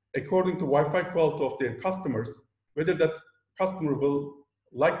predict, according to Wi-Fi quality of their customers, whether that customer will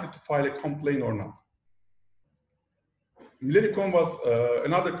likely to file a complaint or not. Millericom was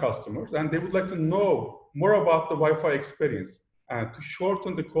another customer, and they would like to know more about the Wi-Fi experience and to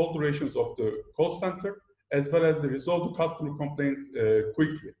shorten the call durations of the call center, as well as to resolve the customer complaints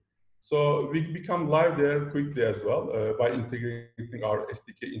quickly. So we become live there quickly as well by integrating our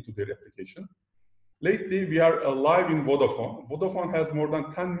SDK into their application. Lately, we are live in Vodafone. Vodafone has more than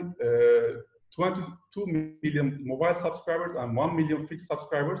 22 million mobile subscribers and 1 million fixed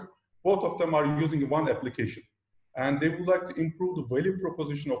subscribers. Both of them are using one application. And they would like to improve the value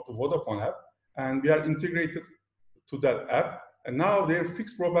proposition of the Vodafone app. And we are integrated to that app. And now their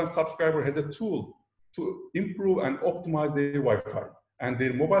fixed broadband subscriber has a tool to improve and optimize their Wi-Fi. And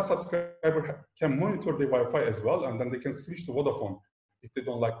their mobile subscriber can monitor their Wi-Fi as well, and then they can switch to Vodafone if they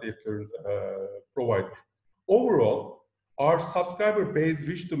don't like their current provider. Overall, our subscriber base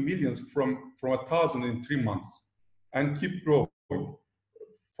reached to millions from 1,000 in 3 months and keep growing.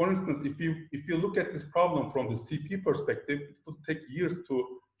 For instance, if you look at this problem from the CP perspective, it will take years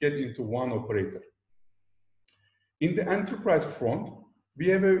to get into one operator. In the enterprise front, we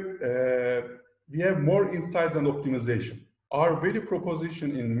have more insights and optimization. Our value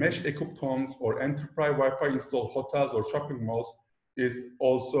proposition in mesh-equipped homes or enterprise Wi-Fi installed hotels or shopping malls is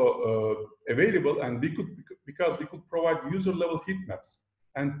also available, and because we could provide user-level heat maps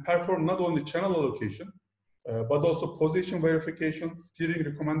and perform not only channel allocation, but also position verification, steering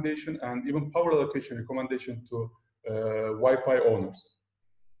recommendation, and even power allocation recommendation to Wi-Fi owners.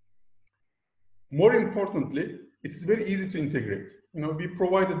 More importantly, it's very easy to integrate. We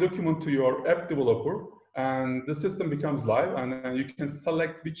provide a document to your app developer, and the system becomes live, and then you can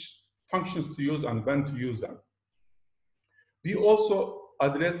select which functions to use and when to use them. We also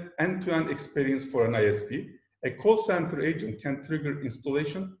address end-to-end experience for an ISP. A call center agent can trigger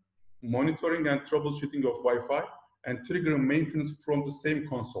installation, monitoring and troubleshooting of Wi-Fi, and trigger maintenance from the same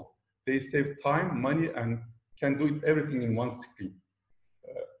console. They save time, money, and can do everything in one screen.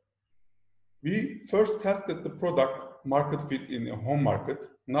 We first tested the product market fit in a home market.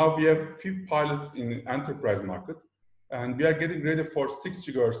 Now we have 5 pilots in the enterprise market, and we are getting ready for 6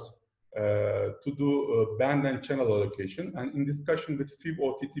 GHz to do band and channel allocation, and in discussion with 5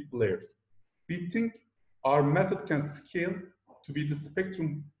 OTT players. We think our method can scale to be the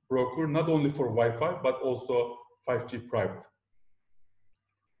spectrum broker, not only for Wi-Fi, but also 5G private.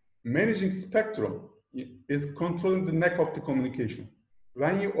 Managing spectrum is controlling the neck of the communication.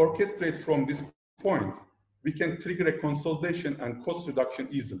 When you orchestrate from this point, we can trigger a consolidation and cost reduction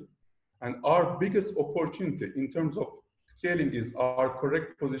easily. And our biggest opportunity in terms of scaling is our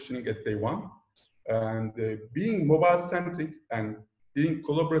correct positioning at day one. And being mobile-centric and being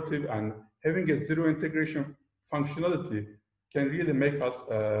collaborative and having a zero integration functionality can really make us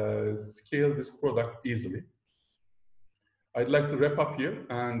scale this product easily. I'd like to wrap up here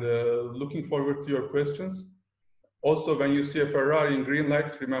and looking forward to your questions. Also, when you see a Ferrari in green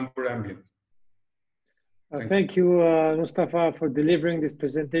light, remember ambient. Thank you, Mustafa, for delivering this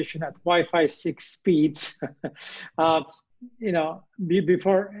presentation at Wi-Fi 6 speeds. You know,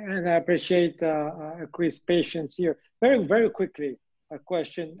 before, and I appreciate Chris' patience here. Very, very quickly, a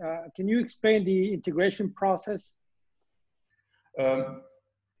question. Can you explain the integration process?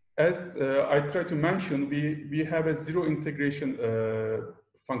 As I try to mention, we have a zero integration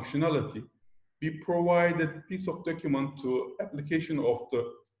functionality. We provide a piece of document to application of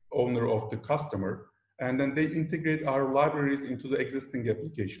the owner of the customer, and then they integrate our libraries into the existing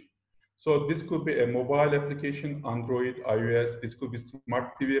application. So this could be a mobile application, Android, iOS. This could be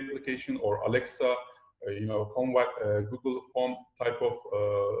smart TV application or Alexa, you know, home, Google Home type of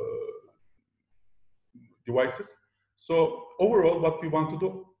devices. So overall, what we want to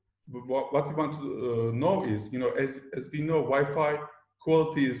do, what we want to know is, you know, as we know, Wi-Fi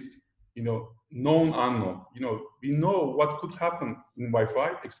quality is, you know, known unknown. You know, we know what could happen in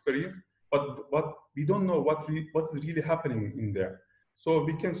Wi-Fi experience, but what we don't know what is really happening in there. So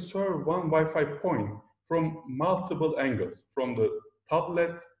we can serve one Wi-Fi point from multiple angles, from the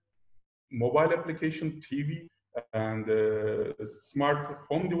tablet, mobile application, TV, and smart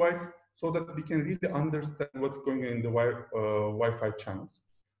home device, so that we can really understand what's going on in the Wi-Fi channels.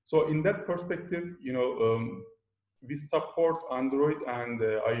 So in that perspective, you know, we support Android and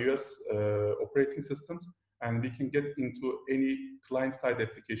iOS operating systems, and we can get into any client-side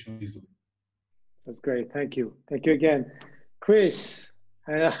application easily. That's great. Thank you. Thank you again. Chris,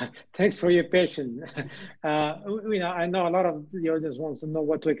 thanks for your patience. You know, I know a lot of the audience wants to know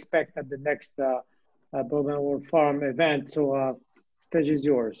what to expect at the next Broadband World Forum event. So stage is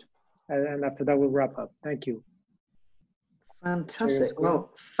yours. And after that, we'll wrap up. Thank you. Fantastic.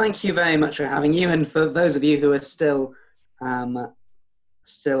 Well, thank you very much for having you. And for those of you who are still on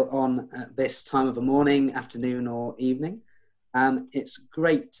at this time of the morning, afternoon, or evening, it's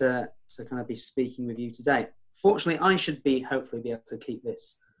great to kind of be speaking with you today. Fortunately, I should hopefully be able to keep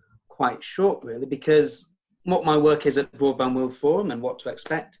this quite short, really, because what my work is at Broadband World Forum and what to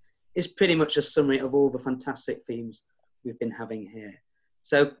expect is pretty much a summary of all the fantastic themes we've been having here.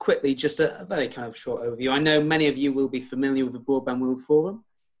 So quickly, just a very kind of short overview. I know many of you will be familiar with the Broadband World Forum,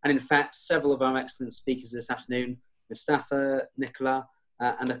 and in fact, several of our excellent speakers this afternoon, Mustafa, Nicola,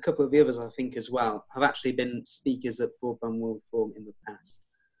 and a couple of the others, I think, as well, have actually been speakers at Broadband World Forum in the past.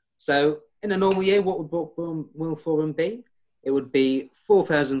 So in a normal year, what would Broadband World Forum be? It would be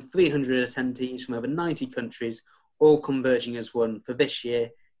 4,300 attendees from over 90 countries, all converging as one. For this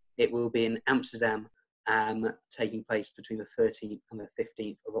year, it will be in Amsterdam, taking place between the 13th and the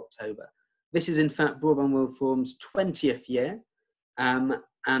 15th of October. This is in fact Broadband World Forum's 20th year,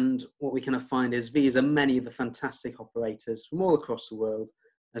 and what we kind of find is these are many of the fantastic operators from all across the world,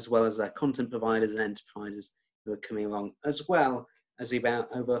 as well as their content providers and enterprises who are coming along, as well as about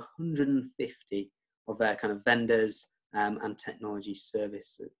over 150 of their kind of vendors and technology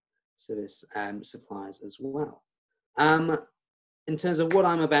service suppliers as well. In terms of what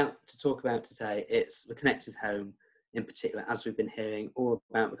I'm about to talk about today, it's the connected home in particular, as we've been hearing all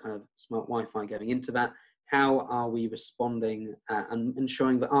about the kind of smart Wi-Fi going into that. How are we responding and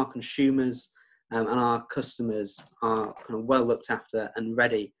ensuring that our consumers and our customers are kind of well looked after and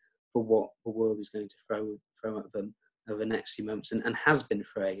ready for what the world is going to throw at them over the next few months and has been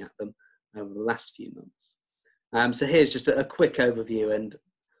throwing at them over the last few months. So here's just a quick overview, and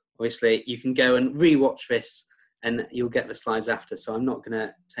obviously you can go and re-watch this and you'll get the slides after, so I'm not going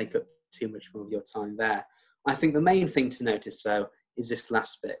to take up too much more of your time there. I think the main thing to notice, though, is this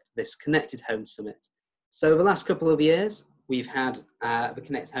last bit, this Connected Home Summit. So the last couple of years, we've had the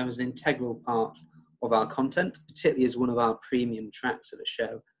Connected Home as an integral part of our content, particularly as one of our premium tracks of the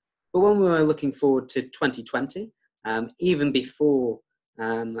show. But when we were looking forward to 2020, even before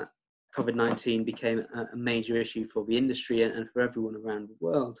COVID-19 became a major issue for the industry and for everyone around the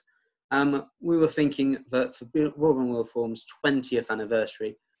world, we were thinking that for Broadband World Forum's 20th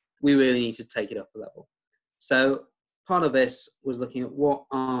anniversary, we really need to take it up a level. So part of this was looking at what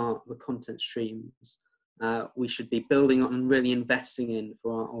are the content streams we should be building on and really investing in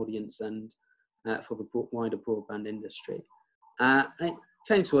for our audience and for the wider broadband industry. And it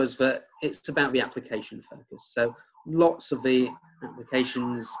came to us that it's about the application focus. So lots of the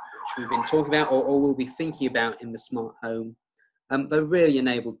applications which we've been talking about or will be thinking about in the smart home, they're really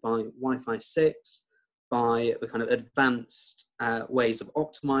enabled by Wi-Fi 6, by the kind of advanced ways of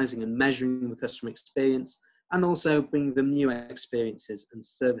optimizing and measuring the customer experience, and also bring them new experiences and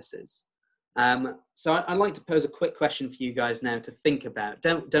services. So I'd like to pose a quick question for you guys now to think about.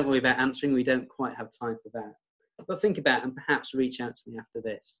 Don't worry about answering, we don't quite have time for that. But think about and perhaps reach out to me after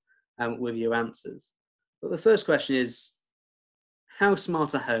this with your answers. But the first question is, how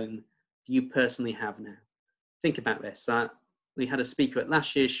smart a home do you personally have now? Think about this. We had a speaker at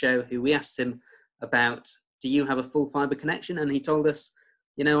last year's show who we asked him about, do you have a full fibre connection? And he told us,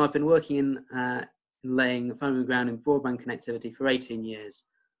 you know, I've been working in laying fibre in the ground in broadband connectivity for 18 years.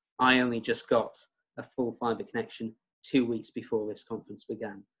 I only just got a full fibre connection 2 weeks before this conference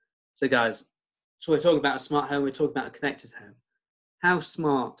began. So guys, so we're talking about a smart home, we're talking about a connected home. How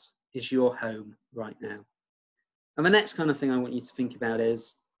smart is your home right now? And the next kind of thing I want you to think about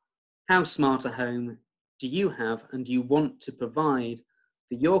is, how smart a home do you have and do you want to provide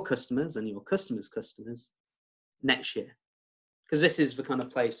for your customers and your customers' customers next year? Because this is the kind of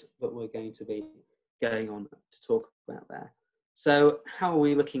place that we're going to be going on to talk about there. So how are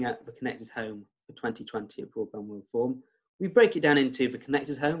we looking at the connected home for 2020 at Broadband World Forum? We break it down into the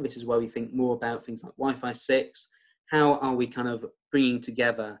connected home. This is where we think more about things like Wi-Fi 6. How are we kind of bringing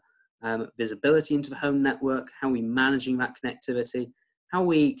together visibility into the home network? How are we managing that connectivity? How are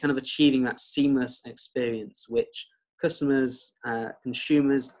we kind of achieving that seamless experience, which customers,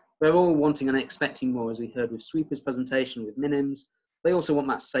 consumers, they're all wanting and expecting more, as we heard with Sweeper's presentation, with Minims. They also want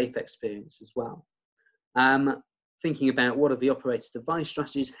that safe experience as well. Thinking about what are the operator device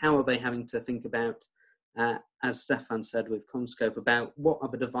strategies, how are they having to think about, as Stefan said with Comscope, about what are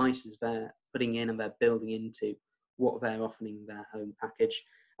the devices they're putting in and they're building into what they're offering in their home package.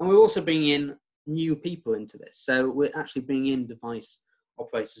 And we're also bringing in new people into this. So we're actually bringing in device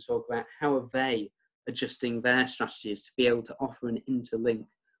operators to talk about how are they adjusting their strategies to be able to offer an interlink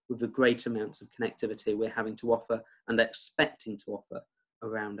with the great amounts of connectivity we're having to offer and expecting to offer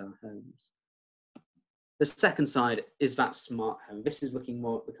around our homes. The second side is that smart home. This is looking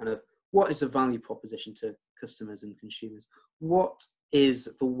more at the kind of, what is the value proposition to customers and consumers? What is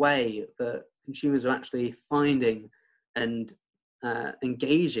the way that consumers are actually finding and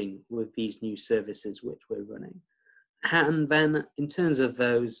engaging with these new services which we're running? And then in terms of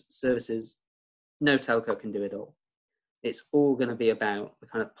those services, no telco can do it all. It's all going to be about the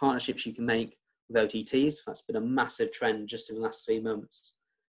kind of partnerships you can make with OTTs. That's been a massive trend just in the last 3 months.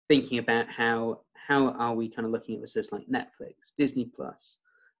 Thinking about how are we kind of looking at the services like Netflix, Disney Plus,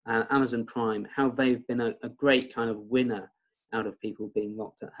 Amazon Prime, how they've been a great kind of winner out of people being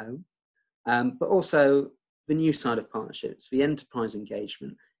locked at home. But also the new side of partnerships, the enterprise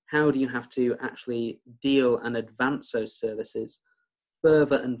engagement. How do you have to actually deal and advance those services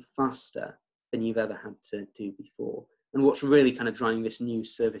further and faster than you've ever had to do before? And what's really kind of driving this new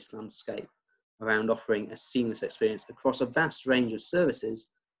service landscape around offering a seamless experience across a vast range of services,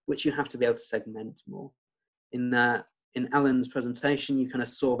 which you have to be able to segment more. In Alan's presentation, you kind of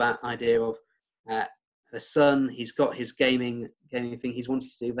saw that idea of the son, he's got his gaming thing, he's wanting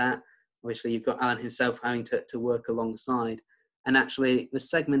to do that. Obviously, you've got Alan himself having to work alongside. And actually, the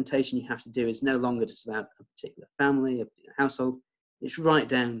segmentation you have to do is no longer just about a particular family, a particular household. It's right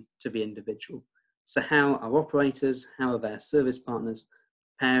down to the individual. So how are operators, how are their service partners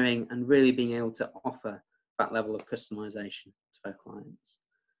pairing and really being able to offer that level of customization to their clients?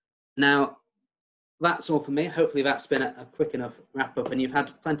 Now, that's all for me. Hopefully that's been a quick enough wrap up and you've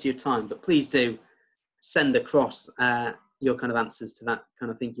had plenty of time, but please do send across your kind of answers to that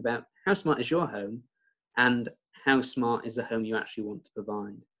kind of thinking about how smart is your home and how smart is the home you actually want to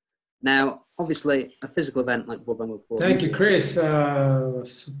provide. Now, obviously, a physical event like Broadband World Forum. Thank you, Chris.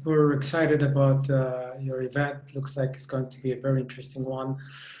 Super excited about your event. Looks like it's going to be a very interesting one.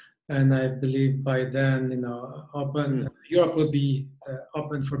 And I believe by then, Europe will be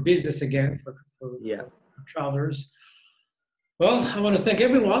open for business again for travelers. Well, I want to thank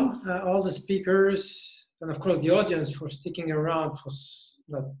everyone, all the speakers, and of course the audience for sticking around for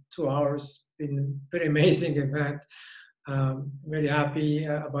 2 hours. It's been a pretty amazing event. Really happy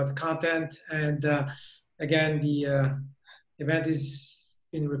about the content. And again, the event is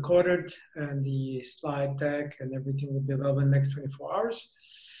being recorded and the slide deck and everything will be available in the next 24 hours.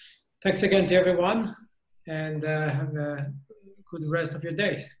 Thanks again to everyone and have a good rest of your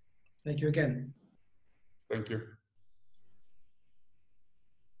days. Thank you again. Thank you.